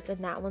 $8,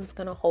 and that one's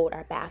gonna hold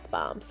our bath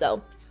bomb. So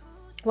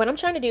what I'm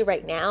trying to do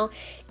right now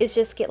is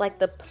just get like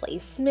the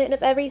placement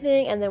of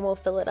everything, and then we'll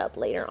fill it up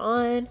later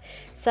on.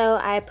 So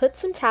I put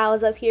some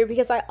towels up here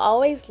because I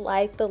always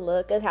like the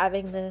look of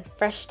having the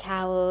fresh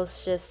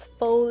towels just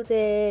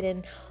folded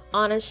and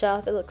on a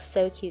shelf. It looks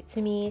so cute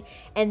to me.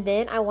 And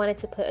then I wanted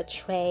to put a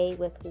tray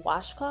with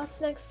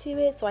washcloths next to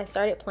it, so I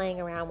started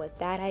playing around with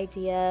that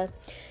idea.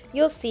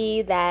 You'll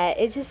see that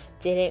it just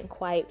didn't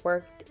quite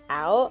work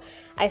out.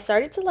 I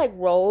started to like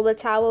roll the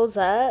towels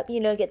up,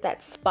 you know, get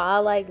that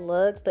spa-like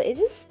look, but it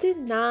just did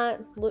not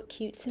look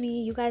cute to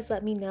me. You guys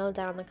let me know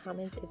down in the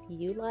comments if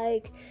you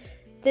like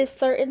this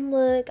certain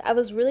look. I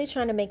was really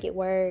trying to make it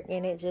work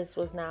and it just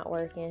was not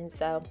working,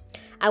 so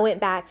I went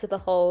back to the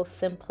whole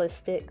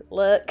simplistic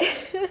look.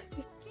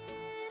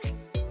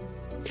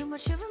 Too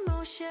much of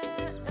emotions,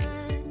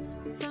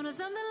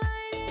 sometimes I'm the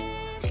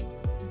light,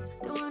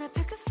 don't wanna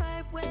pick a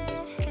fight with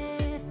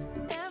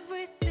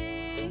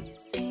everything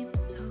seems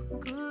so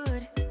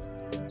good.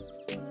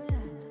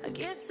 I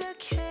guess I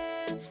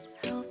can't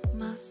help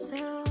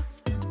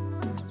myself.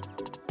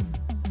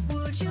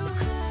 Would you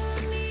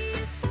hold me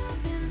if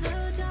I'm in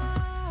the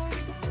dark?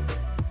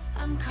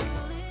 I'm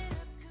calling.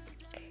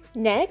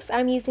 Next,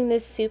 I'm using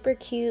this super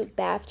cute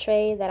bath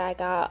tray that I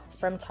got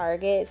from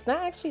Target. It's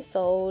not actually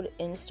sold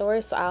in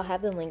stores, so I'll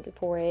have the link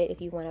for it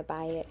if you want to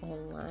buy it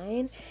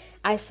online.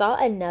 I saw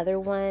another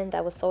one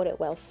that was sold at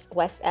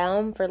West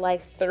Elm for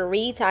like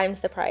 3 times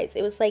the price.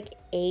 It was like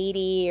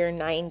 $80 or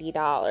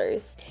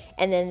 $90.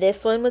 And then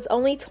this one was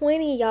only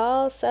 $20,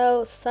 y'all.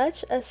 So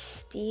such a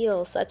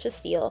steal, such a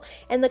steal.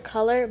 And the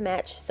color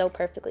matched so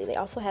perfectly. They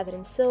also have it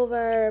in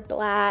silver,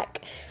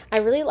 black.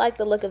 I really like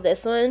the look of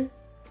this one.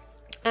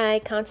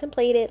 I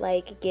contemplated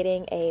like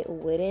getting a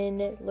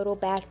wooden little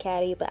bath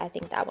caddy, but I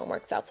think that one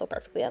works out so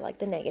perfectly. I like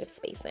the negative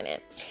space in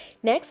it.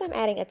 Next, I'm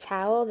adding a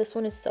towel. This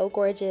one is so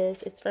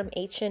gorgeous. It's from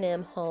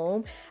H&M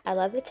Home. I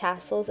love the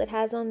tassels it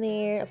has on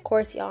there. Of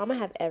course, y'all, I'm gonna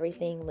have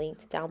everything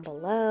linked down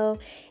below.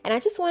 And I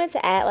just wanted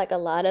to add like a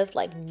lot of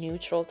like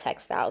neutral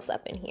textiles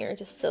up in here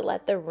just to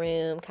let the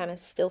room kind of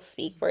still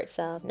speak for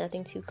itself.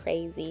 Nothing too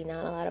crazy,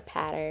 not a lot of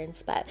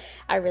patterns, but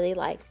I really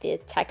like the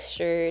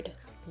textured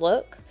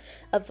look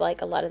of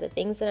like a lot of the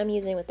things that I'm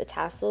using with the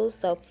tassels.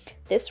 So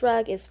this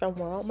rug is from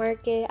World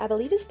Market. I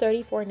believe it's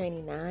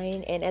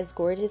 $34.99, and as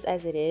gorgeous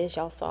as it is,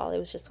 y'all saw it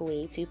was just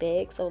way too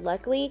big. So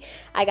luckily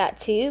I got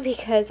 2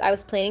 because I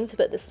was planning to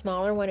put the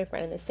smaller one in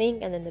front of the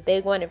sink and then the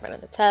big one in front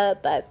of the tub,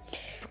 but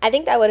I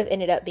think that would have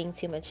ended up being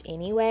too much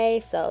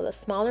anyway. So the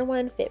smaller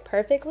one fit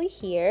perfectly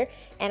here,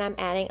 and I'm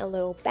adding a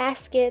little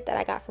basket that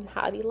I got from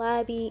Hobby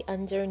Lobby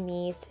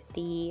underneath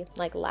the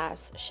like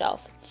last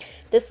shelf.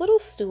 This little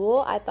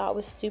stool I thought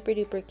was super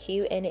duper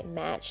cute, and it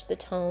matched the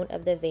tone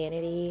of the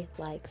vanity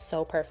like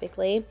so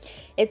perfectly.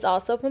 It's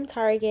also from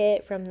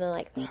Target, from the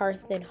like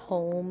Hearth and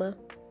Home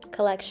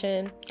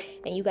collection,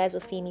 and you guys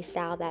will see me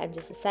style that in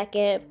just a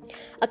second.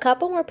 A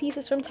couple more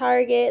pieces from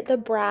Target. The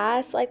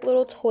brass like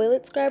little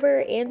toilet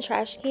scrubber and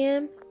trash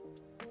can,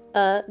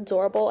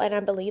 adorable, and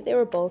I believe they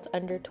were both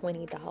under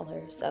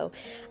 $20. So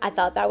I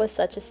thought that was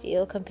such a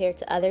steal compared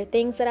to other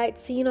things that I'd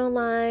seen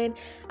online.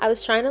 I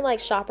was trying to like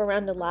shop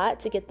around a lot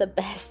to get the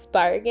best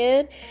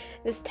bargain.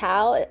 This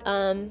towel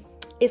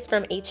is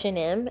from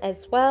H&M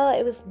as well.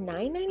 It was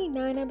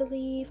 $9.99 I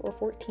believe, or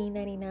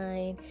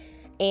 $14.99,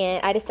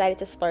 and I decided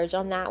to splurge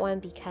on that one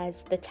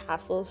because the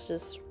tassels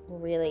just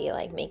really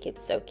like make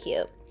it so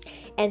cute.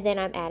 And then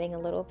I'm adding a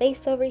little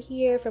vase over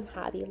here from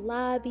Hobby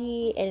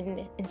Lobby,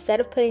 and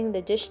instead of putting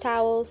the dish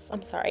towels, the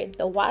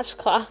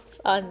washcloths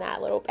on that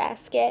little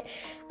basket,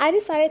 I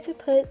decided to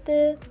put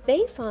the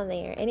vase on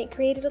there, and it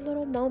created a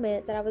little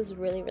moment that I was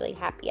really, really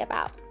happy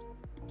about.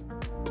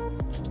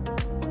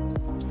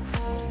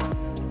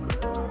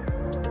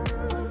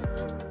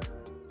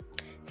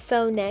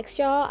 So next,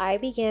 y'all, I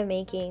began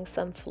making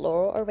some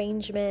floral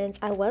arrangements.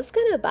 I was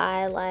gonna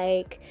buy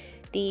like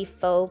the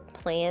faux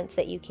plants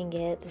that you can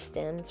get, the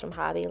stems from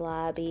Hobby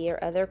Lobby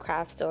or other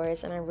craft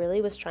stores, and I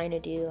really was trying to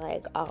do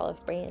like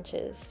olive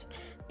branches,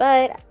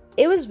 but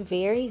it was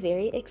very,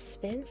 very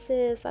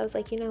expensive. So I was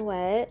like, you know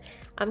what?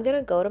 I'm going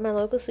to go to my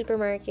local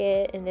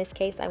supermarket. In this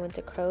case, I went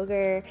to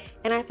Kroger,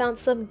 and I found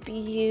some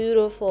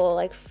beautiful,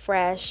 like,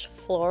 fresh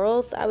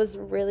florals that I was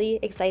really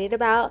excited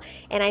about.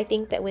 And I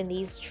think that when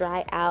these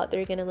dry out,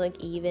 they're going to look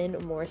even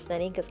more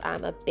stunning because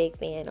I'm a big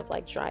fan of,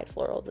 like, dried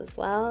florals as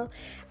well.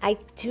 I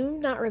do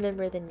not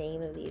remember the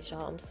name of these,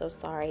 y'all. I'm so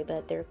sorry,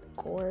 but they're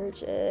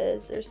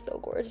gorgeous. They're so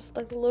gorgeous.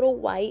 Like little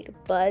white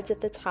buds at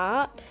the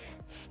top.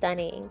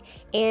 Stunning.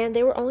 And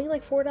they were only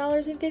like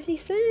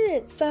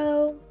 $4.50.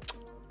 So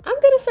I'm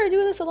gonna start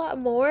doing this a lot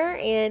more,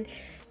 and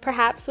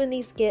perhaps when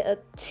these get a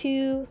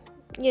too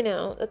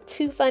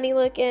funny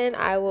looking,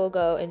 I will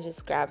go and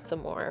just grab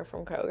some more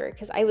from Kroger,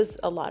 because it was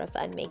a lot of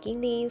fun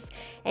making these.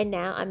 And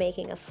now I'm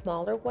making a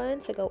smaller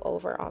one to go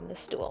over on the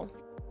stool.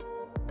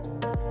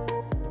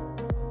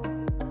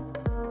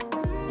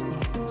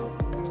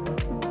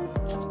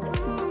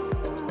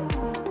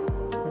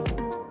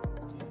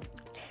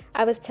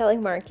 I was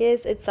telling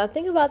Marcus, it's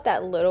something about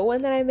that little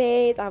one that I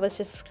made. I was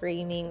just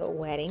screaming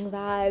wedding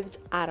vibes.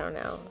 I don't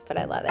know, but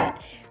I love it.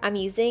 I'm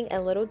using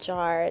a little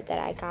jar that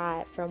I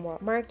got from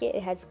World Market.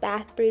 It has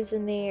bath brews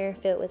in there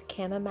filled with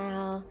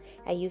chamomile.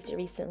 I used it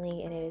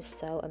recently, and it is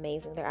so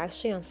amazing. They're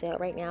actually on sale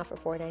right now for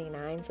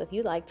 $4.99. So if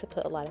you like to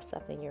put a lot of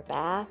stuff in your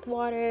bath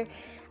water,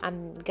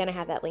 I'm gonna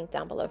have that link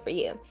down below for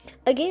you.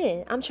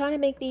 Again, I'm trying to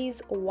make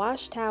these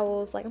wash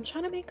towels, like I'm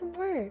trying to make them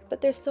work,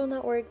 but they're still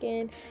not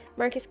working.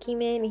 Marcus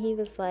came in and he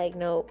was like,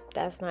 nope,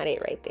 that's not it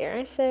right there.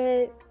 I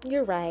said,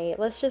 you're right,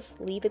 let's just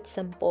leave it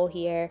simple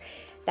here.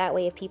 That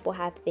way, if people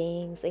have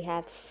things, they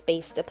have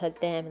space to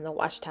put them, and the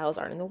wash towels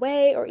aren't in the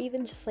way, or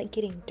even just like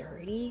getting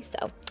dirty.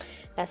 So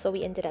that's what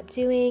we ended up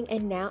doing.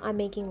 And now I'm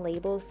making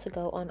labels to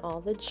go on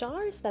all the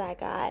jars that I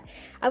got.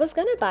 I was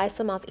gonna buy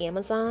some off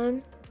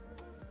Amazon,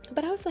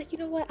 but I was like, you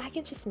know what, I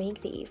can just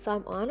make these. So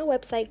I'm on a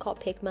website called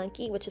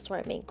PicMonkey, which is where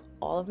I make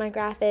all of my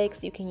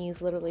graphics. You can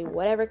use literally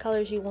whatever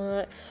colors you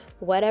want,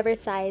 whatever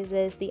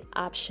sizes. The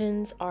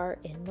options are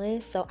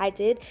endless. So I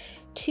did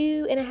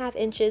 2.5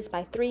 inches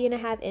by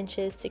 3.5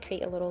 inches to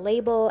create a little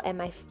label. And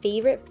my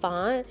favorite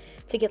font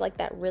to get like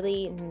that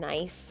really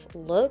nice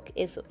look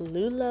is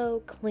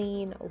Lulo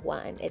Clean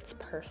 1. It's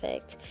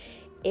perfect.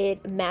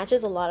 It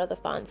matches a lot of the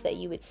fonts that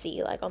you would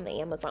see like on the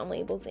Amazon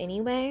labels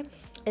anyway.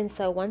 And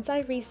so once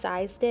I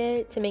resized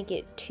it to make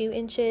it 2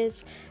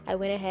 inches, I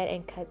went ahead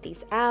and cut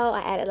these out.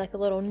 I added like a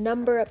little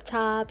number up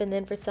top, and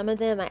then for some of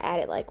them I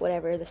added like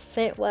whatever the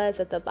scent was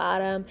at the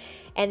bottom,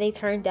 and they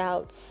turned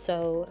out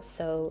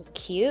so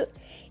cute.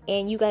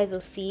 And you guys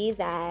will see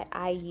that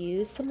I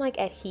used some like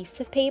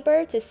adhesive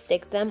paper to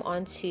stick them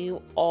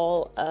onto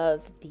all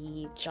of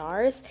the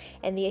jars.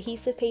 And the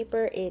adhesive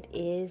paper, it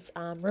is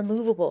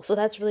removable. So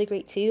that's really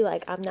great too.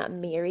 Like I'm not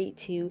married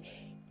to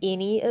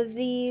any of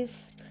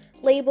these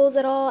labels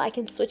at all. I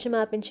can switch them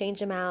up and change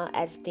them out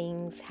as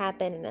things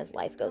happen and as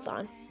life goes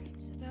on.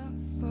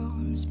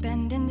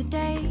 Spending the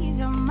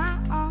days on my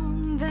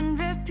own, then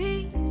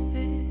repeats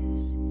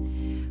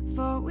this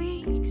for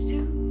weeks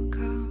to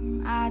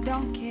come. I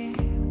don't care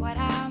what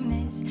I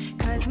miss,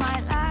 'cause my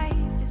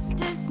life is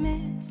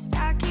dismissed.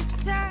 I keep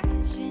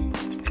searching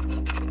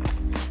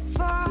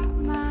for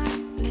my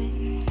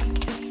bliss.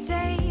 It took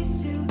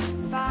days to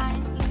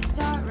finally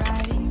start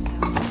writing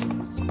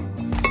songs.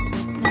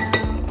 Now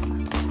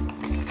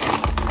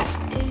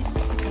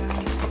it's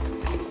begun.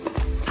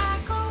 I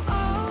go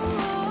oh,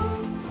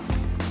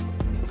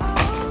 oh,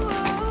 oh,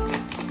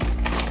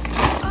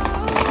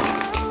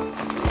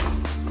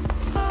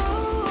 oh,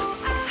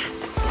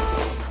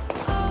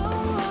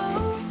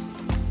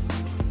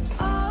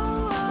 oh,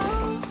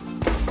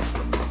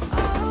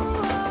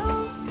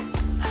 oh,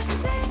 I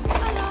sing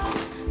along.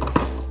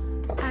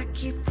 I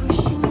keep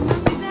pushing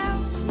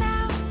myself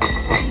now,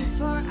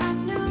 before I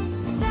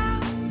knew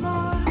sound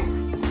more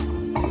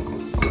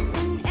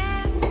than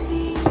ever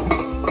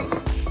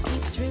before.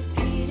 Keeps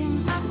repeating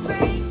my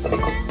phrases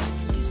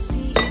to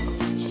see if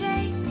it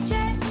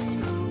changes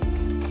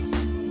rules.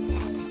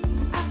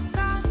 I've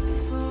gone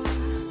before,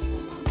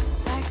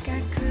 like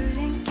I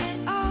couldn't get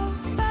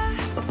over,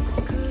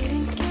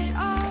 couldn't get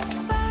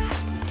over,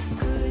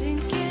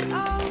 couldn't get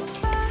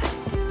over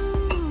you.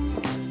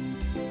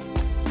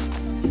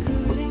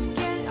 Couldn't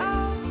get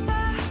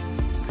over,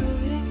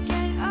 couldn't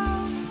get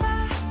over,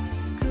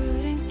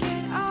 couldn't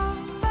get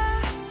over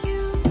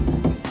you.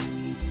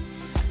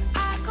 I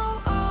go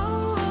oh,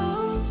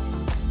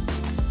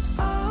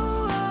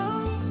 oh,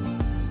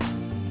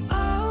 oh,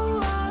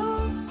 oh,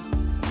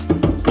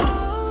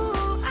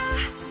 oh, I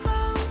go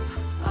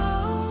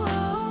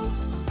oh.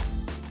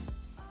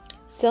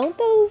 Don't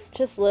those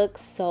just look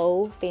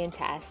so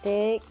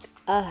fantastic?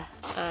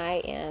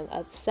 I am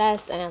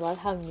obsessed, and I love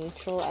how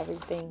neutral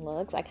everything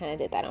looks. I kind of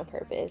did that on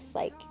purpose,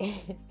 like,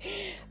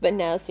 but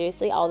no,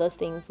 seriously, all those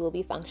things will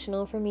be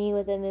functional for me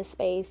within this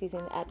space using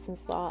the Epsom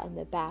salt and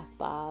the bath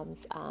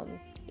bombs.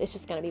 It's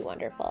just going to be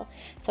wonderful.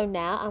 So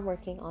now I'm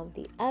working on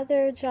the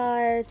other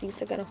jars. These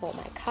are going to hold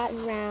my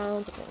cotton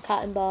rounds and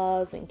cotton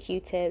balls and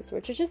Q-tips,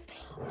 which are just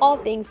all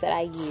things that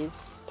I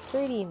use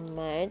pretty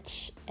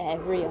much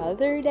every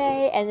other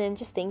day, and then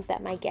just things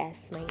that my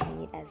guests might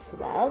need as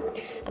well.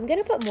 I'm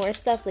gonna put more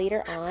stuff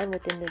later on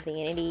within the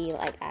vanity,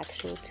 like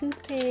actual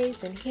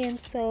toothpaste and hand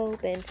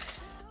soap and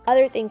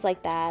other things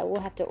like that.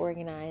 We'll have to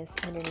organize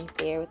underneath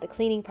there with the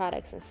cleaning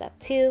products and stuff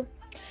too.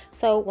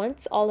 So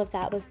once all of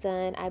that was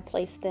done, I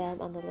placed them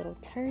on the little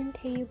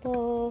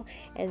turntable,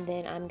 and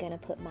then I'm gonna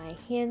put my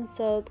hand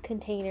soap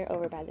container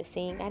over by the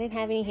sink. I didn't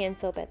have any hand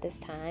soap at this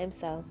time,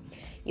 so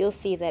you'll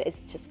see that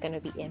it's just gonna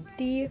be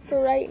empty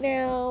for right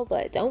now,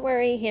 but don't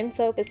worry, hand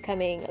soap is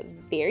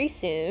coming very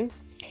soon.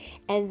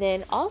 And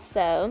then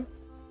also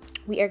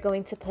we are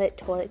going to put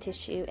toilet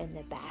tissue in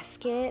the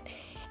basket.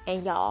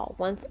 And y'all,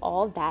 once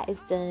all that is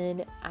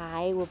done,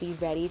 I will be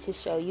ready to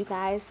show you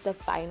guys the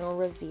final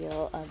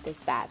reveal of this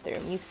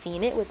bathroom. You've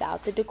seen it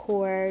without the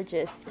decor,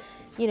 just,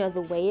 you know, the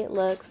way it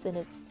looks in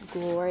its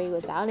glory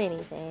without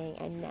anything.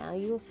 And now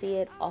you will see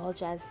it all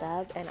jazzed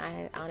up, and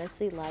I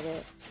honestly love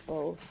it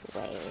both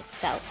ways.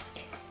 So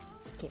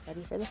get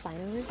ready for the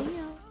final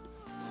reveal.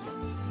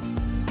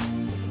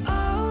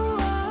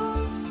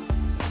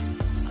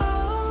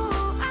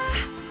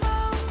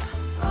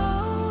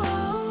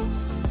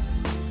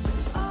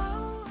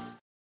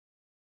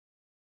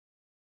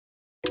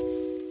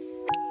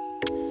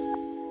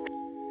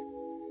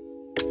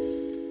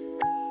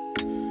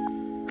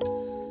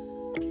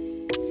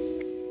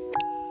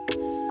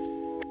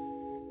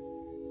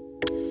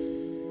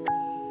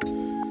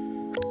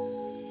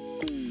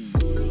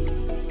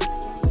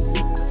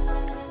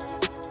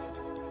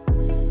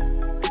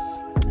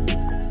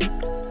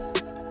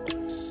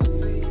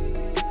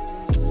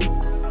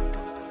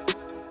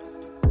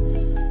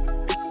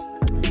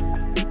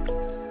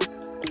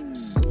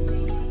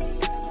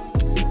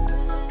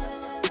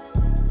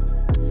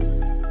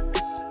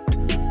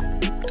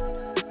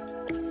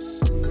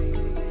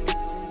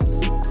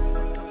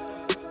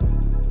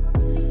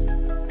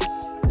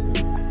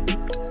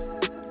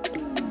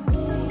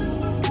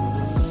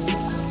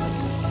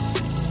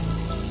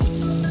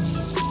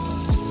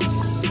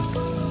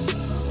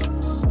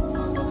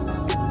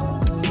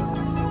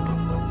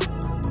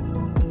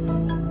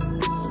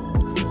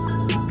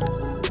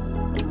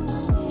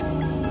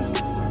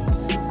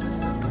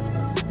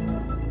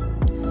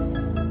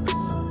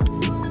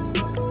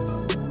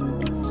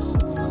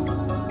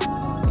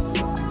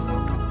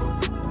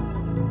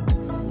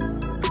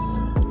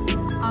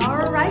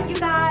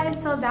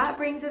 So that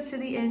brings us to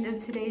the end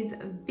of today's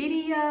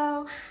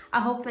video. I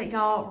hope that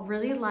y'all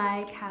really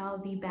like how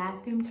the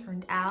bathroom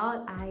turned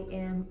out. I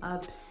am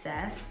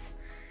obsessed.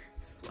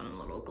 This is one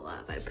little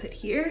glove I put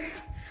here,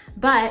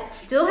 but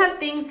still have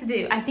things to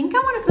do. I think I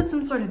want to put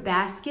some sort of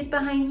basket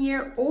behind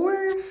here,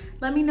 or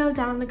let me know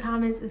down in the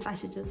comments if I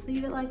should just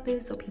leave it like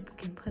this so people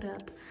can put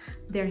up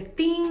their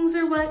things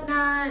or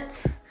whatnot.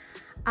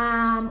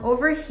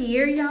 Over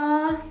here,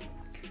 y'all,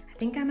 I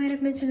think I might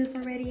have mentioned this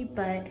already,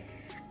 but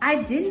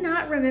I did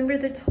not remember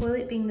the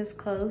toilet being this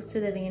close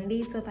to the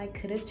vanity, so if I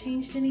could have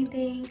changed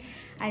anything,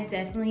 I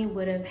definitely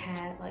would have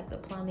had like the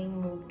plumbing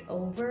moved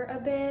over a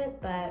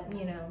bit, but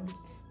you know,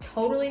 it's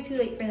totally too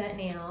late for that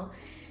now.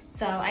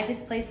 So I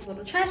just placed a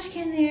little trash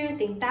can there. I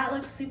think that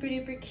looks super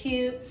duper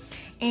cute.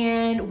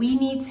 And we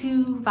need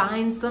to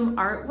find some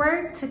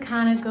artwork to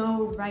kind of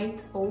go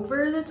right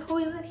over the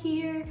toilet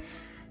here.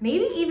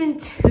 Maybe even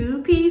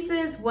two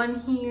pieces, one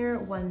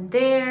here, one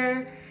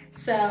there.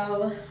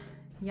 So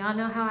y'all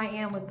know how I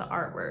am with the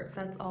artworks.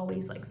 That's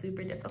always like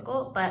super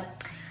difficult,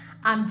 but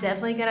I'm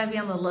definitely gonna be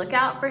on the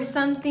lookout for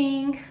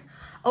something.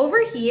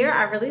 Over here,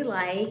 I really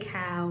like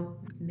how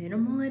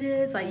minimal it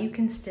is. Like you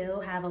can still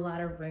have a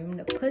lot of room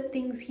to put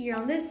things here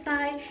on this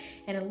side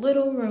and a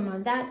little room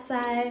on that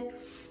side.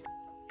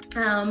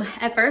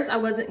 At first I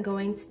wasn't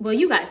going to, well,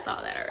 you guys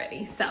saw that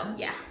already, so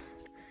yeah.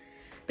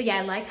 But yeah,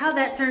 I like how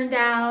that turned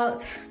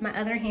out. My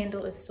other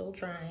handle is still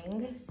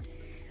drying.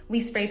 We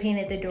spray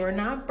painted the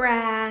doorknob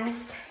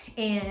brass,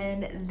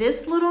 and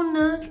this little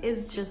nook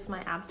is just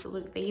my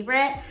absolute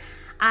favorite.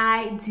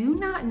 I do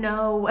not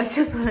know what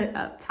to put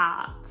up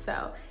top,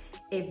 so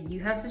if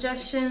you have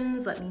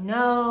suggestions, let me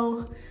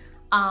know.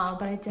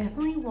 But I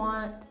definitely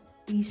want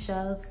these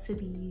shelves to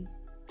be,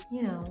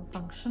 you know,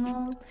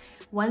 functional.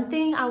 One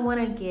thing I want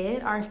to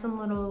get are some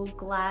little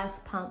glass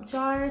pump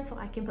jars so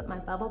I can put my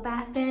bubble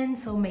bath in.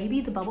 So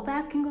maybe the bubble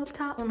bath can go up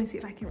top. Let me see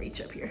if I can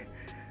reach up here.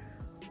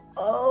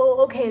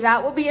 Oh, okay,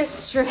 that will be a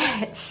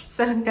stretch.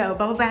 So no,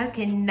 bubble bath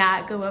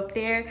cannot go up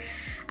there.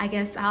 I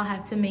guess I'll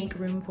have to make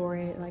room for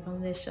it, like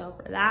on this shelf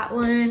or that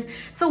one.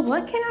 So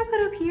what can I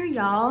put up here,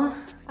 y'all?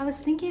 I was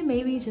thinking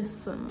maybe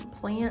just some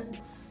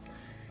plants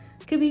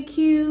could be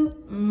cute.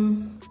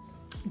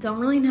 Don't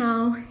really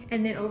know.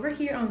 And then over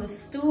here on the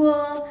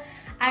stool,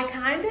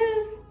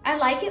 I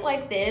like it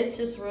like this,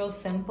 just real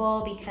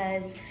simple,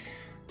 because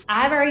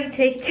I've already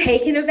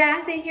taken a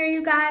bath in here,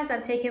 you guys.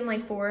 I've taken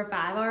like 4 or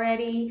 5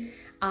 already.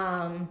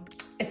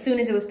 As soon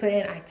as it was put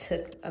in, I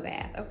took a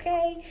bath,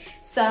 okay?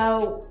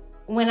 So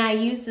when I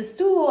used the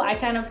stool, I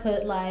kind of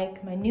put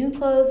like my new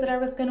clothes that I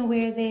was gonna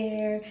wear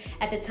there.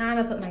 At the time,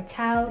 I put my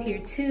towel here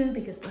too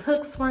because the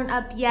hooks weren't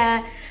up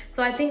yet.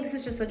 So I think this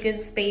is just a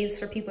good space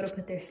for people to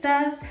put their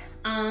stuff.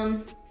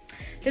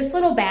 This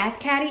little bath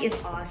caddy is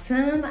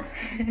awesome.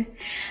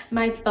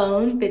 My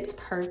phone fits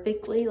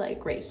perfectly,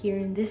 like right here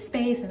in this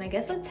space, and I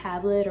guess a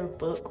tablet or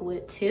book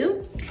would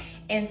too.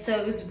 And so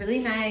it was really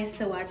nice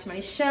to watch my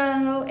show.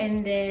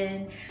 And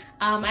then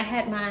I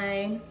had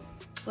my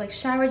like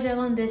shower gel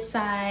on this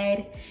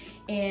side,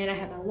 and I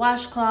have my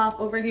washcloth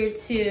over here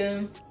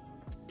too.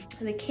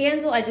 The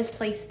candle I just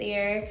placed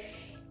there.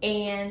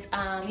 And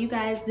you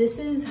guys, this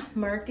is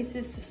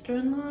Marcus's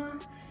sister-in-law.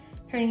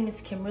 Her name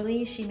is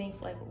Kimberly. She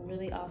makes like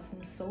really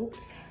awesome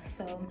soaps.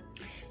 So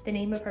the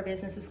name of her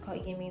business is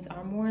called Yami's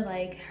Armor.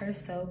 Like, her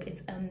soap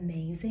is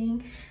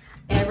amazing.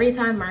 Every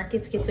time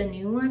Marcus gets a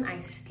new one, I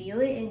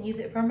steal it and use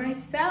it for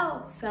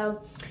myself.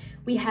 So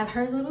we have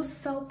her little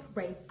soap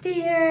right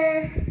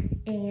there.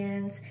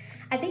 And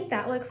I think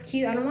that looks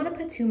cute. I don't want to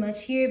put too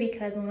much here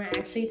because when I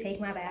actually take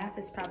my bath,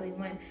 it's probably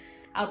when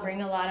I'll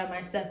bring a lot of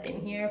my stuff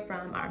in here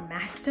from our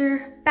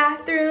master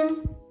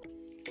bathroom.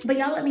 But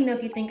y'all let me know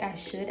if you think I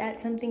should add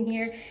something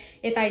here.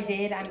 If I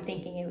did, I'm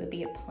thinking it would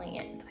be a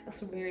plant,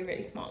 like a very,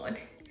 very small one.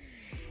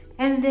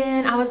 And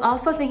then I was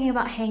also thinking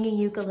about hanging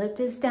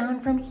eucalyptus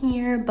down from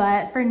here,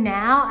 but for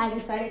now, I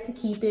decided to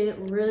keep it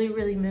really,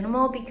 really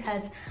minimal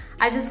because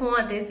I just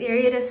want this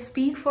area to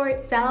speak for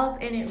itself,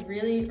 and it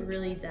really,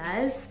 really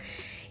does.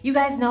 You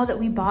guys know that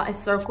we bought a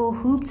circle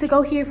hoop to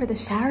go here for the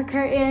shower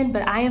curtain,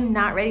 but I am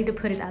not ready to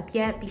put it up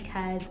yet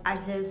because I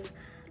just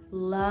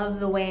love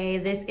the way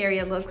this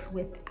area looks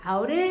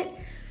without it.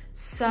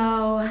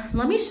 So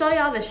let me show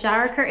y'all the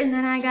shower curtain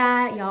that I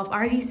got. Y'all have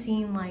already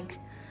seen like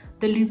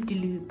the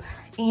loop-de-loop.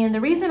 And the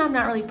reason I'm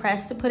not really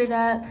pressed to put it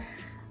up,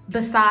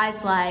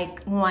 besides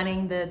like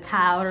wanting the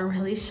tile to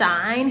really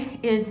shine,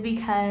 is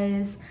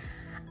because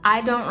I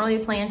don't really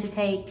plan to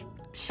take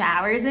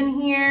showers in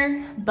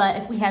here. But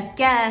if we have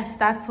guests,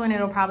 that's when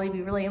it'll probably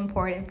be really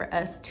important for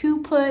us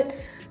to put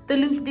the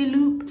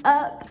loop-de-loop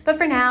up. But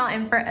for now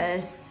and for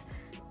us,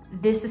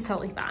 this is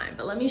totally fine.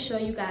 But let me show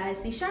you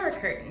guys the shower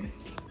curtain.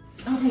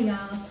 Okay,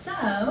 y'all,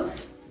 so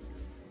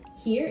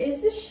here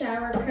is the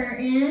shower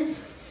curtain.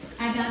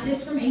 I got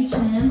this from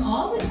H&M.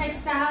 All the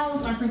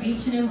textiles are from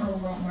H&M or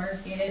World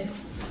Market.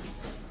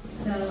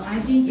 So I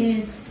think it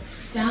is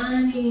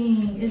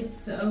stunning.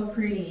 It's so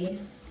pretty.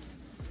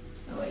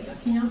 Oh wait, y'all,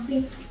 can y'all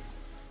see?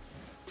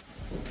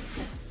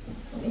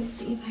 Let me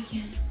see if I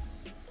can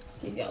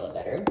give y'all a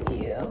better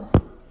view.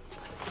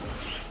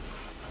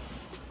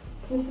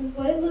 This is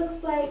what it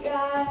looks like,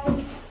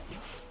 guys.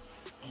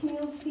 Can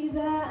y'all see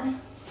that?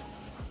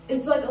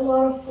 It's like a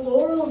lot of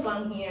florals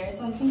on here,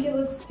 so I think it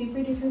looks super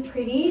duper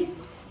pretty.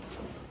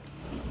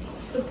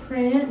 The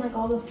print, like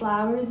all the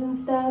flowers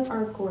and stuff,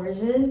 are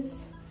gorgeous.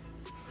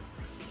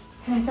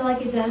 And I feel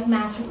like it does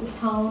match with the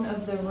tone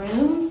of the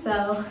room,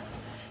 so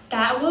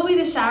that will be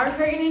the shower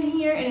curtain in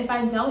here. And if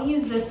I don't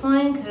use this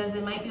one, because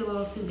it might be a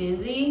little too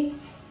busy,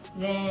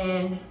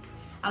 then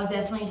I'll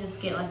definitely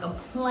just get like a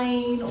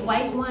plain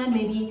white one,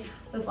 maybe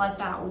with like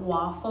that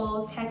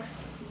waffle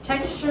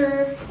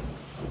texture.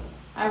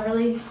 I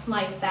really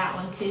like that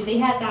one too. They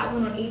had that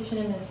one on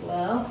H&M as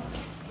well.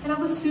 And I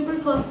was super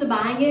close to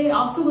buying it. It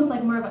also was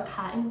like more of a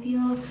cotton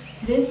feel.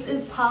 This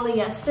is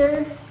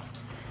polyester.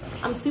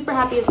 I'm super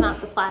happy it's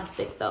not the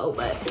plastic though,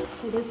 but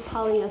it is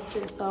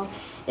polyester, so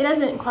it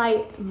doesn't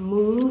quite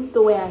move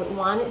the way I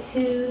want it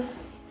to.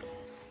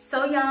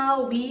 So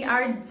y'all, we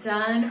are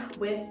done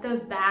with the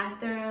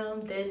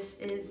bathroom. This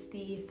is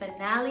the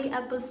finale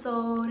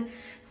episode.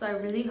 So I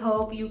really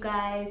hope you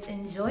guys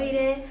enjoyed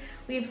it.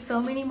 We have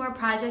so many more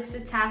projects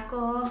to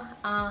tackle.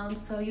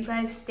 So you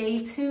guys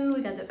stay tuned.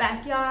 We got the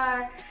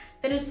backyard,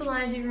 finished the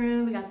laundry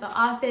room, we got the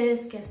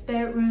office, guest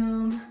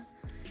bedroom,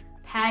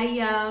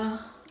 patio,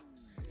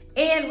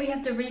 and we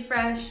have to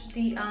refresh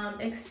the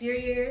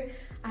exterior.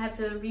 I have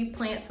to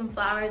replant some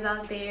flowers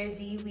out there,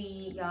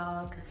 de-weed,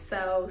 y'all.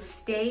 So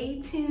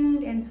stay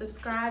tuned and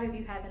subscribe if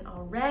you haven't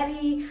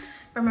already.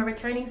 For my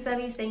returning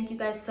subbies, thank you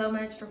guys so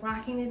much for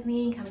rocking with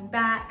me, coming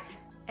back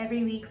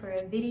every week for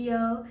a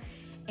video.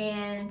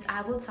 And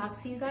I will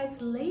talk to you guys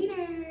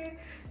later.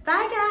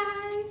 Bye,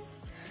 guys.